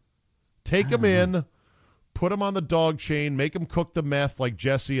 True. Take him in, put him on the dog chain, make him cook the meth like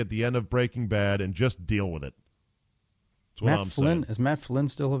Jesse at the end of Breaking Bad, and just deal with it. That's what I'm saying. Is Matt Flynn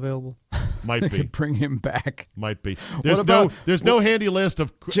still available? Might be. Bring him back. Might be. There's no handy list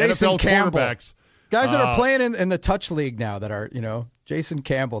of Jason NFL Campbell. Quarterbacks. Guys that are playing in the touch league now that are, Jason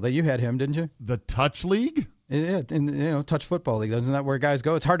Campbell. You had him, didn't you? The touch league? Yeah, in touch football league. Isn't that where guys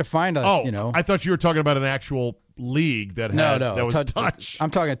go? It's hard to find I thought you were talking about an actual league that was touch.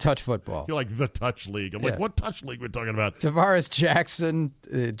 I'm talking touch football. You're like the touch league. I'm like, what touch league are we talking about? Tavares Jackson,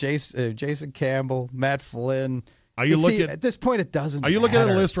 Jason Campbell, Matt Flynn. Are you looking at this point? It doesn't. Are you looking at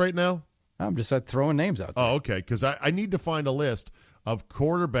a list right now? I'm just throwing names out there. Oh, okay. Because I need to find a list of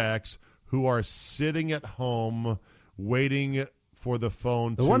quarterbacks who are sitting at home waiting for the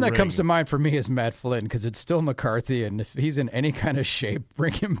phone to ring. The one that comes to mind for me is Matt Flynn because it's still McCarthy, and if he's in any kind of shape,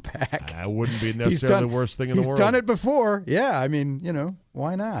 bring him back. That wouldn't be necessarily the worst thing in the world. He's done it before. Yeah, I mean,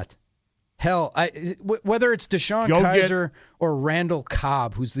 why not? Hell, whether it's Deshaun Kaiser or Randall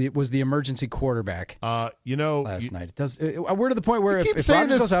Cobb, was the emergency quarterback last night. We're to the point where if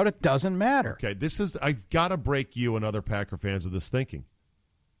Rodgers goes out, it doesn't matter. Okay, I've got to break you and other Packer fans of this thinking.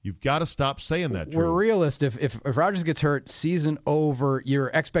 You've got to stop saying that. We're realist. If Rodgers gets hurt, season over.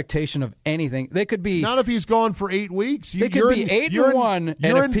 Your expectation of anything, they could be not if he's gone for 8 weeks. They could be 8-1,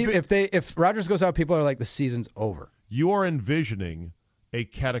 and if Rodgers goes out, people are like the season's over. You are envisioning a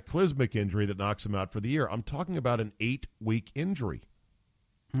cataclysmic injury that knocks him out for the year. I'm talking about an 8-week injury.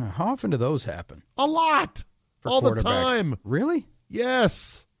 How often do those happen? A lot, all the time. Really?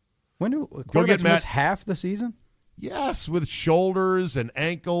 Yes. When do quarterbacks miss half the season? Yes, with shoulders and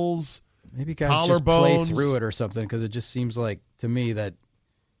ankles. Maybe guys just play collarbones. through it or something, because it just seems like to me that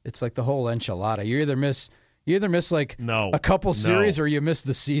it's like the whole enchilada. You either miss like a couple series or you miss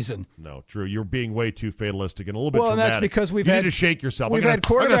the season. No, Drew, you're being way too fatalistic and a little bit Well, and dramatic. that's because you need to shake yourself. We've had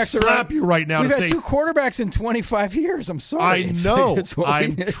quarterbacks I'm gonna slap you right now. We've to had say, 2 quarterbacks in 25 years. I'm sorry. I know.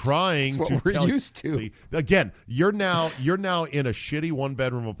 I'm trying what to we're tell used to. See, again, you're now in a shitty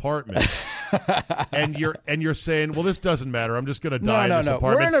 1-bedroom apartment, and you're saying, well, this doesn't matter. I'm just going to die in this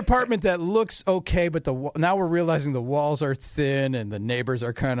apartment. We're in an apartment that looks okay, but now we're realizing the walls are thin and the neighbors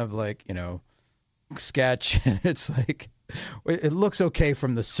are kind of like, sketch. It's like it looks okay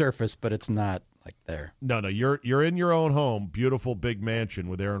from the surface, but it's not like there. No, you're in your own home, beautiful big mansion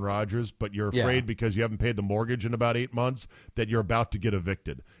with Aaron Rodgers, but you're afraid because you haven't paid the mortgage in about 8 months that you're about to get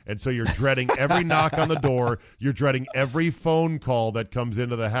evicted. And so you're dreading every knock on the door, you're dreading every phone call that comes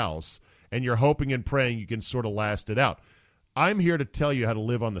into the house, and you're hoping and praying you can sort of last it out. I'm here to tell you how to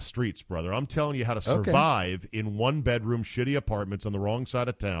live on the streets, brother. I'm telling you how to survive in 1-bedroom shitty apartments on the wrong side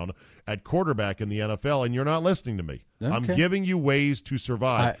of town at quarterback in the NFL, and you're not listening to me. Okay. I'm giving you ways to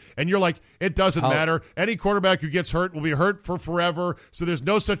survive. And you're like, it doesn't matter. Any quarterback who gets hurt will be hurt for forever, so there's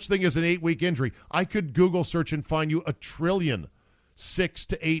no such thing as an 8-week injury. I could Google search and find you 1 trillion 6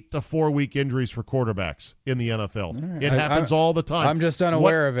 to 8 to 4 week injuries for quarterbacks in the NFL. Right. It happens all the time. I'm just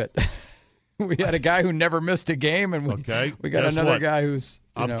unaware of it. We had a guy who never missed a game, and we got another guy who's.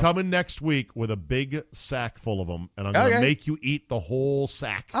 I'm coming next week with a big sack full of them, and I'm going to make you eat the whole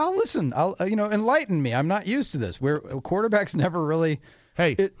sack. I'll listen. Enlighten me. I'm not used to this. Where quarterbacks never really.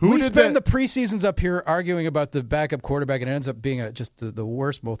 Hey, we spend the preseasons up here arguing about the backup quarterback, and it ends up being just the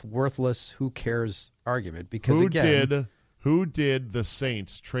worst, most worthless, who cares argument. Because who did the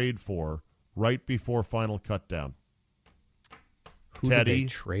Saints trade for right before final cutdown? Who did they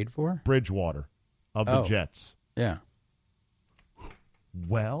trade for? Bridgewater of the Jets. Yeah.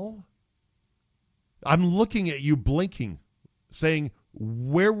 Well, I'm looking at you blinking, saying,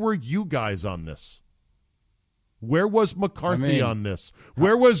 where were you guys on this? Where was McCarthy on this?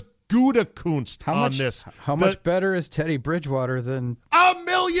 Where was Gutekunst on this? How much better is Teddy Bridgewater than...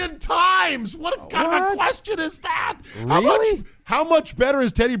 1,000,000 times! What kind of question is that? Really? How much better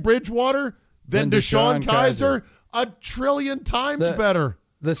is Teddy Bridgewater than DeShone Kizer? 1 trillion times better.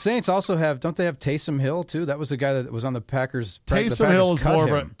 The Saints also don't they have Taysom Hill too? That was the guy that was on the Packers. Taysom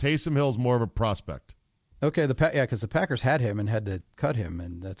Hill's more of a prospect. Okay, because the Packers had him and had to cut him,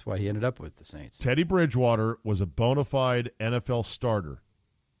 and that's why he ended up with the Saints. Teddy Bridgewater was a bona fide NFL starter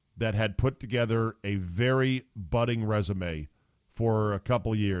that had put together a very budding resume for a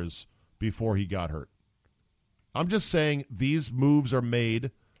couple years before he got hurt. I'm just saying these moves are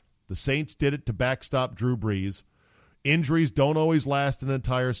made. The Saints did it to backstop Drew Brees. Injuries don't always last an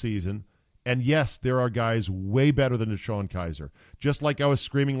entire season. And yes, there are guys way better than DeShone Kizer. Just like I was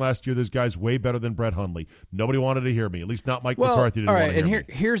screaming last year, there's guys way better than Brett Hundley. Nobody wanted to hear me. At least not Mike McCarthy didn't want to hear me.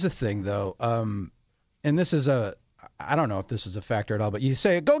 Here's the thing, though. And this is I don't know if this is a factor at all, but you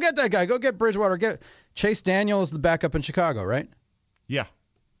say, go get that guy. Go get Bridgewater. Get Chase Daniel is the backup in Chicago, right? Yeah.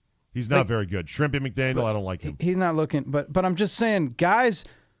 He's not very good. Shrimpy McDaniel, I don't like him. He's not looking. But I'm just saying, guys,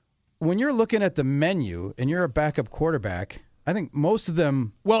 when you're looking at the menu and you're a backup quarterback, I think most of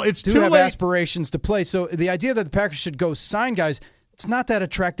them have aspirations to play. So the idea that the Packers should go sign guys, it's not that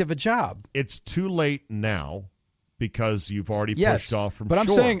attractive a job. It's too late now because you've already pushed off from But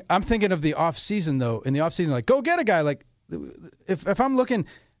I'm thinking of the offseason, though. In the offseason, like, go get a guy. Like, if I'm looking,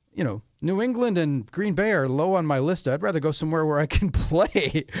 New England and Green Bay are low on my list. I'd rather go somewhere where I can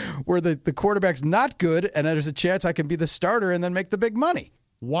play, where the quarterback's not good, and there's a chance I can be the starter and then make the big money.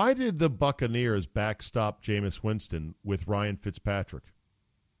 Why did the Buccaneers backstop Jameis Winston with Ryan Fitzpatrick?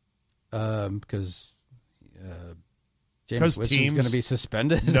 Because Jameis Winston's going to be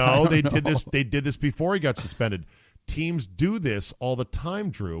suspended. No, they did this. They did this before he got suspended. Teams do this all the time,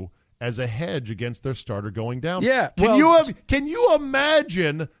 Drew, as a hedge against their starter going down. Yeah. Can you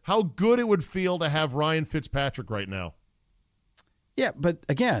imagine how good it would feel to have Ryan Fitzpatrick right now? Yeah, but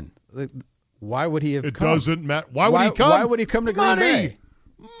again, why would he have come? It doesn't matter. Why would he come? Why would he come to Green Bay?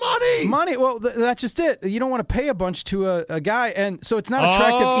 Money. Well, that's just it. You don't want to pay a bunch to a guy, and so it's not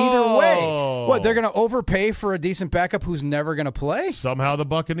attractive either way. What, they're going to overpay for a decent backup who's never going to play? Somehow the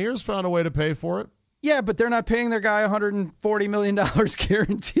Buccaneers found a way to pay for it. Yeah, but they're not paying their guy $140 million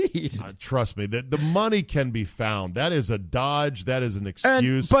guaranteed. Trust me, the money can be found. That is a dodge. That is an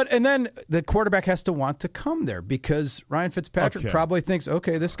excuse. And then the quarterback has to want to come there because Ryan Fitzpatrick probably thinks,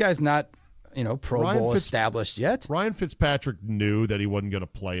 okay, this guy's not Pro Bowl established yet. Ryan Fitzpatrick knew that he wasn't going to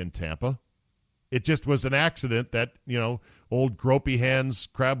play in Tampa. It just was an accident that, old gropey hands,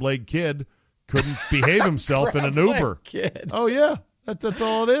 crab leg kid couldn't behave himself in an Uber. Kid. Oh, yeah. That's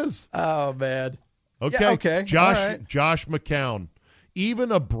all it is. Oh, man. Okay. Yeah, okay. Josh All right. Josh McCown.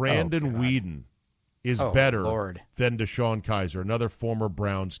 Even a Brandon Weeden is better than Deshaun Kaiser, another former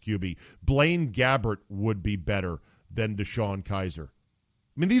Browns QB. Blaine Gabbert would be better than Deshaun Kaiser.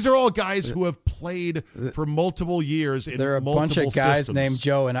 I mean, these are all guys who have played for multiple years in There are a multiple bunch of guys systems. named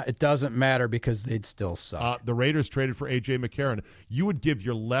Joe, and it doesn't matter because they'd still suck. The Raiders traded for A.J. McCarron. You would give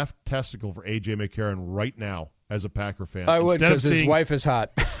your left testicle for A.J. McCarron right now as a Packer fan. I would, because his wife is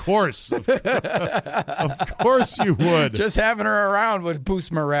hot. Of course. Of course you would. Just having her around would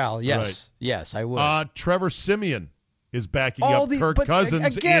boost morale. Yes. Right. Yes, I would. Trevor Siemian is backing up Kirk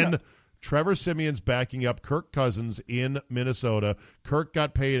Cousins again, Trevor Siemian's backing up Kirk Cousins in Minnesota. Kirk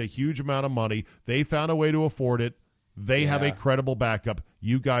got paid a huge amount of money. They found a way to afford it. They have a credible backup.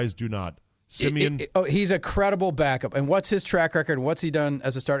 You guys do not. Siemian. He's a credible backup. And what's his track record? What's he done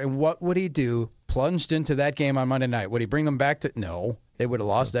as a starter? And what would he do plunged into that game on Monday night? Would he bring them back to? No. They would have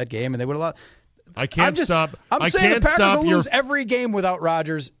lost that game, and they would have lost. I can't stop. I'm saying the Packers will lose every game without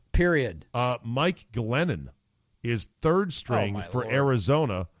Rodgers, period. Mike Glennon is third string for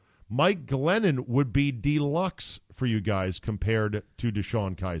Arizona. Mike Glennon would be deluxe for you guys compared to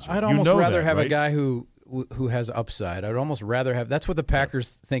Deshaun Kaiser. I'd almost rather have a guy who has upside. I'd almost rather have – that's what the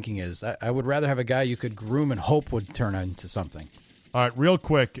Packers' thinking is. I would rather have a guy you could groom and hope would turn into something. All right, real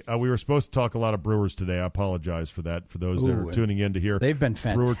quick, we were supposed to talk a lot of Brewers today. I apologize for that, for those that are tuning in to hear. They've been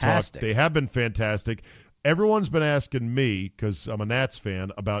fantastic. Brewer talk. They have been fantastic. Everyone's been asking me, because I'm a Nats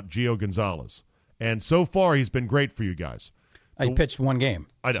fan, about Gio Gonzalez. And so far, he's been great for you guys. He pitched one game.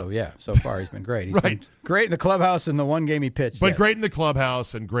 I know. So, yeah, so far he's been great. He's been great in the clubhouse in the one game he pitched. But great in the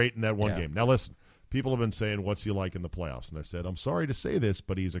clubhouse and great in that one game. Now, listen, people have been saying, what's he like in the playoffs? And I said, I'm sorry to say this,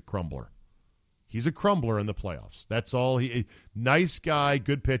 but he's a crumbler. He's a crumbler in the playoffs. That's all. Nice guy,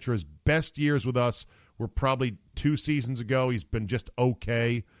 good pitcher. His best years with us were probably 2 seasons ago. He's been just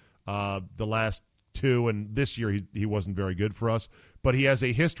okay the last 2, and this year he wasn't very good for us. But he has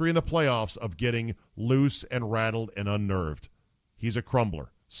a history in the playoffs of getting loose and rattled and unnerved. He's a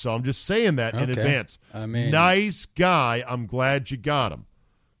crumbler. So I'm just saying that in advance. I mean, nice guy. I'm glad you got him.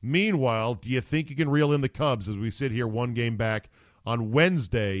 Meanwhile, do you think you can reel in the Cubs as we sit here one game back on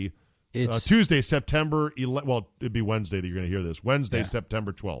Wednesday? Tuesday, September 11th. Well, it'd be Wednesday that you're going to hear this. Wednesday,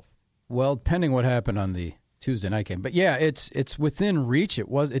 September 12th. Well, depending what happened on the Tuesday night game. But, yeah, it's within reach.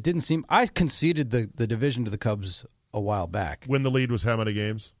 It didn't seem – I conceded the division to the Cubs a while back. When the lead was how many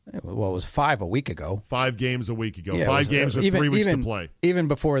games? Well, it was 5 a week ago. 5 games a week ago. Yeah, 5 games with 3 weeks to play. Even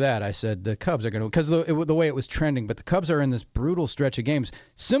before that, I said the Cubs are going to – because the way it was trending. But the Cubs are in this brutal stretch of games,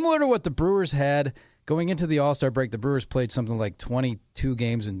 similar to what the Brewers had – going into the All-Star break. The Brewers played something like 22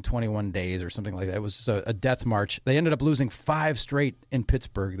 games in 21 days or something like that. It was just a death march. They ended up losing 5 straight in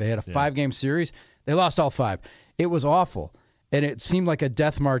Pittsburgh. They had a 5-game series. They lost all 5. It was awful, and it seemed like a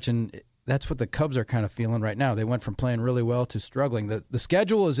death march, and that's what the Cubs are kind of feeling right now. They went from playing really well to struggling. The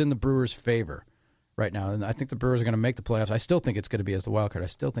schedule is in the Brewers' favor right now, and I think the Brewers are going to make the playoffs. I still think it's going to be as the wild card. I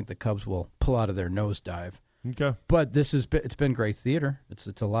still think the Cubs will pull out of their nosedive. Okay, but it's been great theater. It's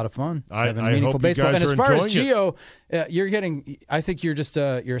a lot of fun. I meaningful hope baseball. You guys and as far as Gio, you're getting. I think you're just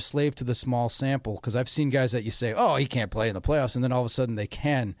you're a slave to the small sample, because I've seen guys that you say, oh, he can't play in the playoffs, and then all of a sudden they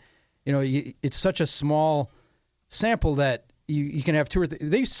can. You know, it's such a small sample that you can have 2 or 3.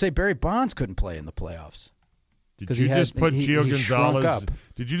 They used to say Barry Bonds couldn't play in the playoffs. Did you just put Gio Gonzalez?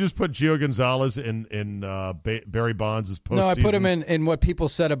 Did you just put Gio Gonzalez in Barry Bonds' postseason? No, I put him in what people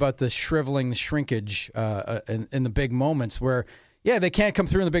said about the shriveling, the shrinkage in the big moments where, they can't come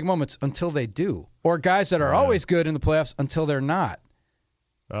through in the big moments until they do. Or guys that are always good in the playoffs until they're not.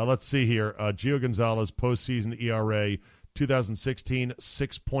 Let's see here. Gio Gonzalez postseason ERA 2016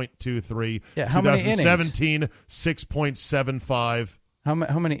 6.23. Yeah, how many innings? 2017 6.75. How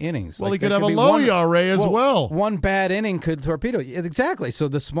many innings? Well, he could have a low ERA as well. One bad inning could torpedo. Exactly. So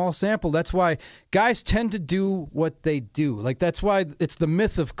the small sample, that's why guys tend to do what they do. Like, that's why it's the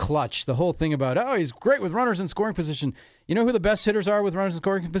myth of clutch. The whole thing about, he's great with runners in scoring position. You know who the best hitters are with runners in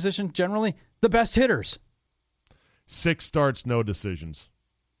scoring position generally? The best hitters. 6 starts, no decisions.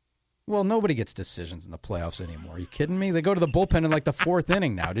 Well, nobody gets decisions in the playoffs anymore. Are you kidding me? They go to the bullpen in like the 4th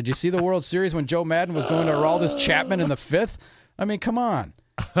inning now. Did you see the World Series when Joe Madden was going to Aroldis Chapman in the 5th? I mean, come on.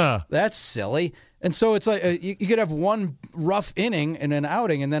 That's silly. And so it's like you could have one rough inning in an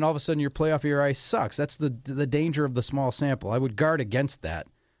outing, and then all of a sudden your playoff ERA sucks. That's the danger of the small sample. I would guard against that.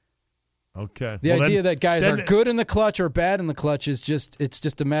 Okay. The idea that guys are good in the clutch or bad in the clutch is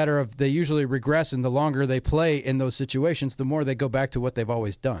just a matter of they usually regress, and the longer they play in those situations, the more they go back to what they've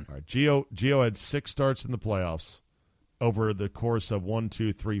always done. All right. Gio had 6 starts in the playoffs. over the course of 1,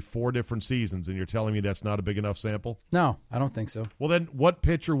 2, 3, 4 different seasons, and you're telling me that's not a big enough sample? No, I don't think so. Well, then what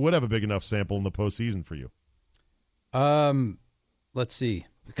pitcher would have a big enough sample in the postseason for you? Let's see.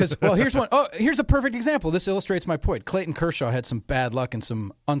 Because, well, here's one. Oh, here's a perfect example. This illustrates my point. Clayton Kershaw had some bad luck and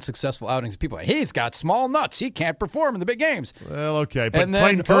some unsuccessful outings. People are like, he's got small nuts. He can't perform in the big games. Well, okay, but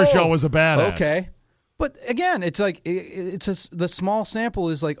Clayton Kershaw was a badass. Okay. But again, it's like the small sample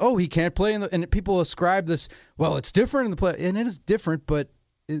is like, he can't play and people ascribe this. Well, it's different in the play, and it is different. But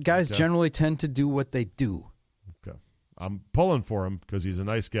guys generally tend to do what they do. Okay, I'm pulling for him because he's a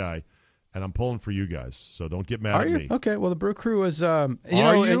nice guy, and I'm pulling for you guys. So don't get mad at me. Okay. Well, the Brew Crew is. You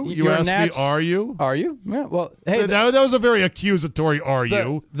asked Nats, me, are you? Are you? Yeah. Well, hey, that was a very accusatory. Are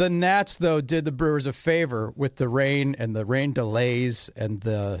you? The Nats though did the Brewers a favor with the rain and the rain delays and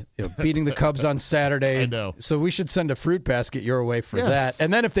the beating the Cubs on Saturday. I know. So we should send a fruit basket your way for that.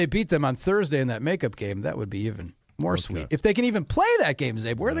 And then if they beat them on Thursday in that makeup game, that would be even more sweet. If they can even play that game,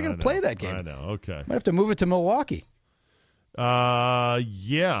 Zabe, where are they going to play that game? I know. Okay. Might have to move it to Milwaukee.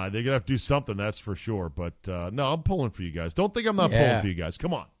 Yeah, they're gonna have to do something, that's for sure. But no, I'm pulling for you guys. Don't think I'm not pulling for you guys.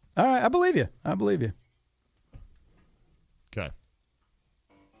 Come on. All right, I believe you. Okay.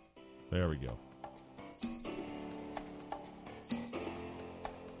 There we go.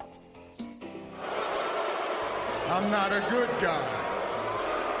 I'm not a good guy.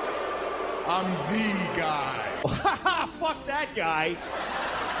 I'm the guy. Fuck that guy.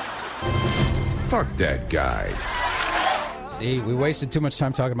 Fuck that guy. See, we wasted too much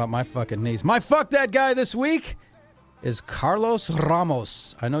time talking about my fucking knees. My fuck that guy this week is Carlos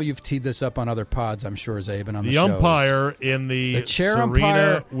Ramos. I know you've teed this up on other pods, I'm sure, Zabe, and on the shows. The umpire in the chair Serena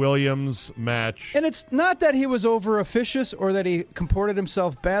umpire Williams match. And it's not that he was over officious or that he comported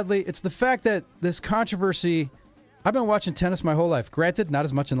himself badly. It's the fact that this controversy. I've been watching tennis my whole life. Granted, not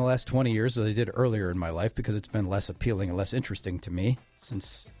as much in the last 20 years as I did earlier in my life because it's been less appealing and less interesting to me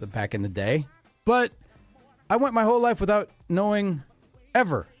since back in the day. But I went my whole life without knowing,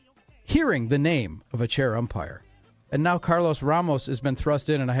 ever, hearing the name of a chair umpire. And now Carlos Ramos has been thrust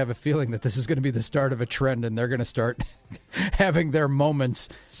in, and I have a feeling that this is going to be the start of a trend, and they're going to start having their moments.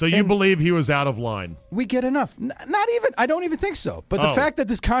 So you believe he was out of line? We get enough. Not even. I don't even think so. But the fact that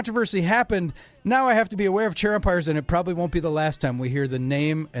this controversy happened, now I have to be aware of chair umpires, and it probably won't be the last time we hear the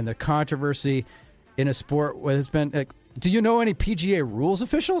name and the controversy in a sport where it's been. Do you know any PGA rules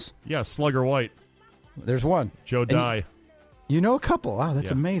officials? Yeah, Slugger White. There's one. Joe Dye. You know a couple. Wow,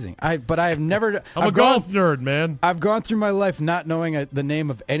 that's amazing. But I have never. I'm a golf nerd, man. I've gone through my life not knowing the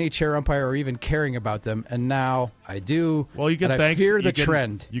name of any chair umpire or even caring about them, and now I do. Well, you can I fear the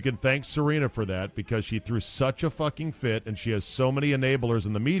trend. You can thank Serena for that because she threw such a fucking fit, and she has so many enablers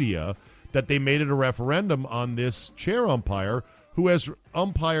in the media that they made it a referendum on this chair umpire who has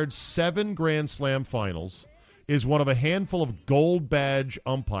umpired 7 Grand Slam finals, is one of a handful of gold badge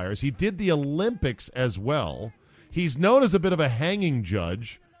umpires. He did the Olympics as well. He's known as a bit of a hanging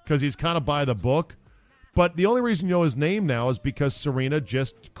judge because he's kind of by the book. But the only reason you know his name now is because Serena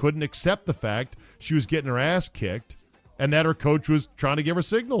just couldn't accept the fact she was getting her ass kicked and that her coach was trying to give her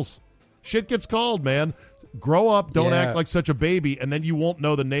signals. Shit gets called, man. Grow up, don't act like such a baby, and then you won't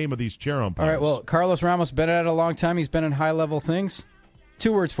know the name of these chair umpires. All right, well, Carlos Ramos been at it a long time. He's been in high-level things.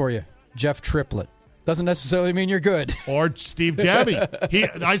 2 words for you. Jeff Triplett. Doesn't necessarily mean you're good. Or Steve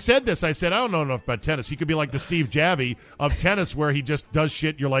Javie. I said this. I said, I don't know enough about tennis. He could be like the Steve Javie of tennis where he just does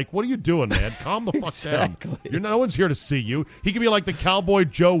shit. You're like, what are you doing, man? Calm the fuck down. No one's here to see you. He could be like the Cowboy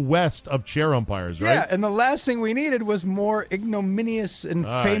Joe West of chair umpires, right? Yeah, and the last thing we needed was more ignominious and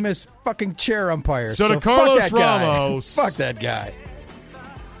famous fucking chair umpires. So to Carlos Ramos. Fuck that guy.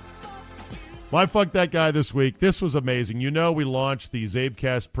 My fuck that guy this week. This was amazing. You know we launched the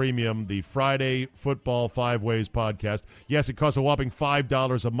Zabecast Premium, the Friday Football 5 Ways podcast. Yes, it costs a whopping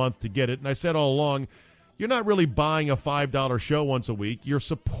 $5 a month to get it. And I said all along, you're not really buying a $5 show once a week. You're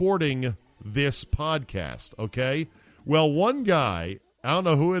supporting this podcast, okay? Well, one guy, I don't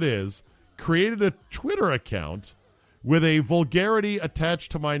know who it is, created a Twitter account with a vulgarity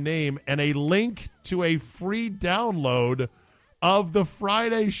attached to my name and a link to a free download of the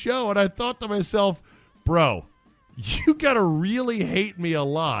Friday show. And I thought to myself, bro, you got to really hate me a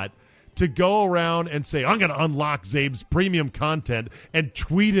lot to go around and say, I'm going to unlock Zabe's premium content and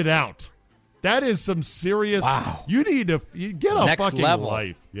tweet it out. That is some serious. Wow. You need to get a Next fucking level.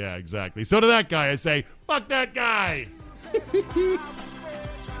 life. Yeah, exactly. So to that guy, I say, fuck that guy.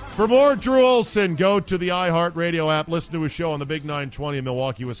 For more Drew Olson, go to the iHeartRadio app, listen to his show on the Big 920 in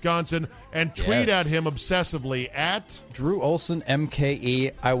Milwaukee, Wisconsin, and tweet at him obsessively at Drew Olson,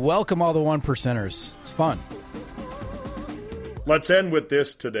 MKE. I welcome all the 1%ers. It's fun. Let's end with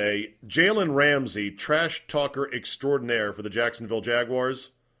this today. Jalen Ramsey, trash talker extraordinaire for the Jacksonville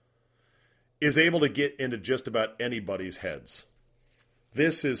Jaguars, is able to get into just about anybody's heads.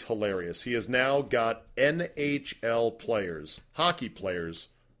 This is hilarious. He has now got NHL players, hockey players,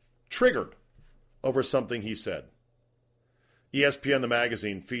 triggered over something he said. ESPN, the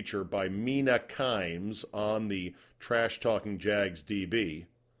magazine feature by Mina Kimes on the trash-talking Jags DB,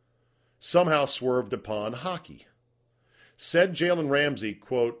 somehow swerved upon hockey. Said Jalen Ramsey,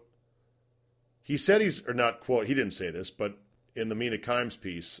 quote, he said he's, or not quote, he didn't say this, but in the Mina Kimes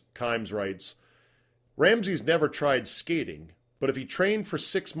piece, Kimes writes, Ramsey's never tried skating, but if he trained for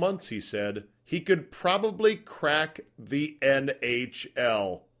 6 months, he said, he could probably crack the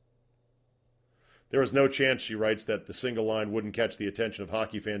NHL. There was no chance, she writes, that the single line wouldn't catch the attention of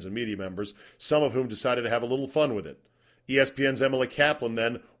hockey fans and media members, some of whom decided to have a little fun with it. ESPN's Emily Kaplan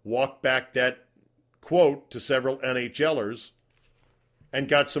then walked back that quote to several NHLers and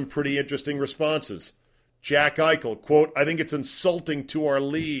got some pretty interesting responses. Jack Eichel, quote, I think it's insulting to our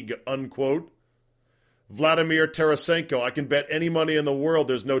league, unquote. Vladimir Tarasenko, I can bet any money in the world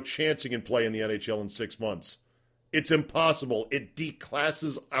there's no chance he can play in the NHL in 6 months. It's impossible. It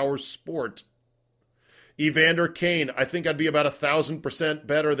declasses our sport. Evander Kane, I think I'd be about 1,000%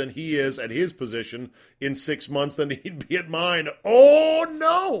 better than he is at his position in 6 months than he'd be at mine. Oh,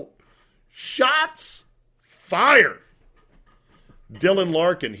 no! Shots fired. Dylan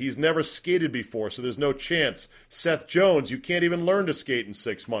Larkin, he's never skated before, so there's no chance. Seth Jones, you can't even learn to skate in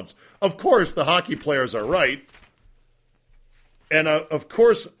 6 months. Of course, the hockey players are right. And of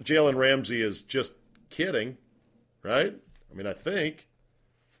course, Jalen Ramsey is just kidding, right? I mean, I think.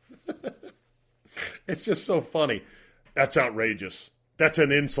 It's just so funny. That's outrageous. That's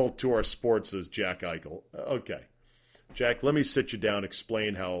an insult to our sports, says Jack Eichel. Okay. Jack, let me sit you down,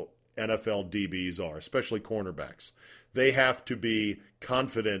 explain how NFL DBs are, especially cornerbacks. They have to be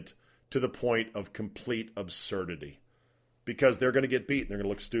confident to the point of complete absurdity because they're going to get beat and they're going to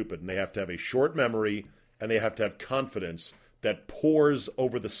look stupid, and they have to have a short memory and they have to have confidence that pours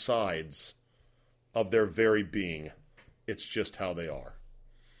over the sides of their very being. It's just how they are.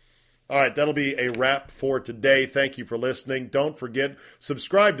 All right, that'll be a wrap for today. Thank you for listening. Don't forget,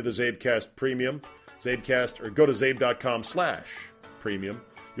 subscribe to the Zabecast Premium. Zabecast, or go to zabe.com/premium.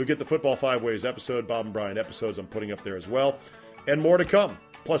 You'll get the Football 5 Ways episode, Bob and Brian episodes I'm putting up there as well, and more to come.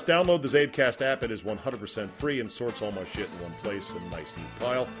 Plus, download the Zabecast app. It is 100% free and sorts all my shit in one place in a nice, neat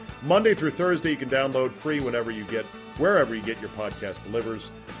pile. Monday through Thursday, you can download free wherever you get your podcast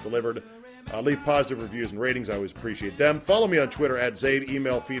delivered. Leave positive reviews and ratings. I always appreciate them. Follow me on Twitter @Zabe.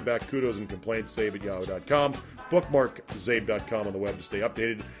 Email feedback, kudos, and complaints, zabe@yahoo.com. Bookmark zabe.com on the web to stay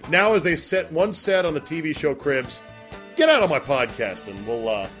updated. Now, as they once said on the TV show Cribs, get out of my podcast, and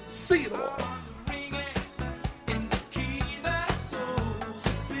we'll see you tomorrow.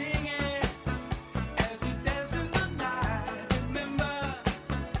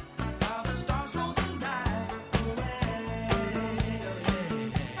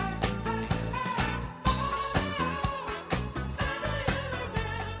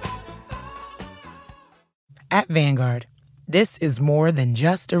 At Vanguard, this is more than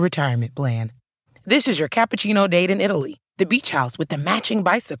just a retirement plan. This is your cappuccino date in Italy, the beach house with the matching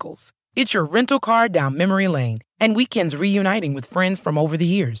bicycles. It's your rental car down memory lane, and weekends reuniting with friends from over the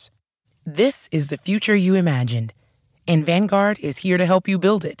years. This is the future you imagined, and Vanguard is here to help you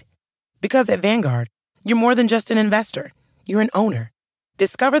build it. Because at Vanguard, you're more than just an investor. You're an owner.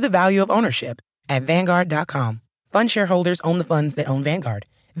 Discover the value of ownership at Vanguard.com. Fund shareholders own the funds that own Vanguard.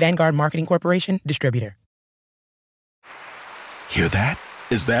 Vanguard Marketing Corporation, distributor. Hear that?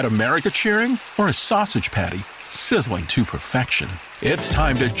 Is that America cheering or a sausage patty sizzling to perfection? It's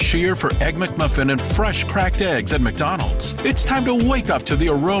time to cheer for Egg McMuffin and fresh cracked eggs at McDonald's. It's time to wake up to the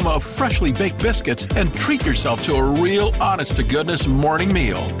aroma of freshly baked biscuits and treat yourself to a real honest-to-goodness morning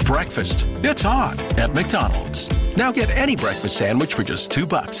meal. Breakfast, it's on at McDonald's. Now get any breakfast sandwich for just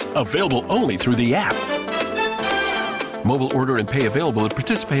 $2. Available only through the app. Mobile order and pay available at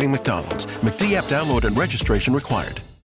participating McDonald's. McD app download and registration required.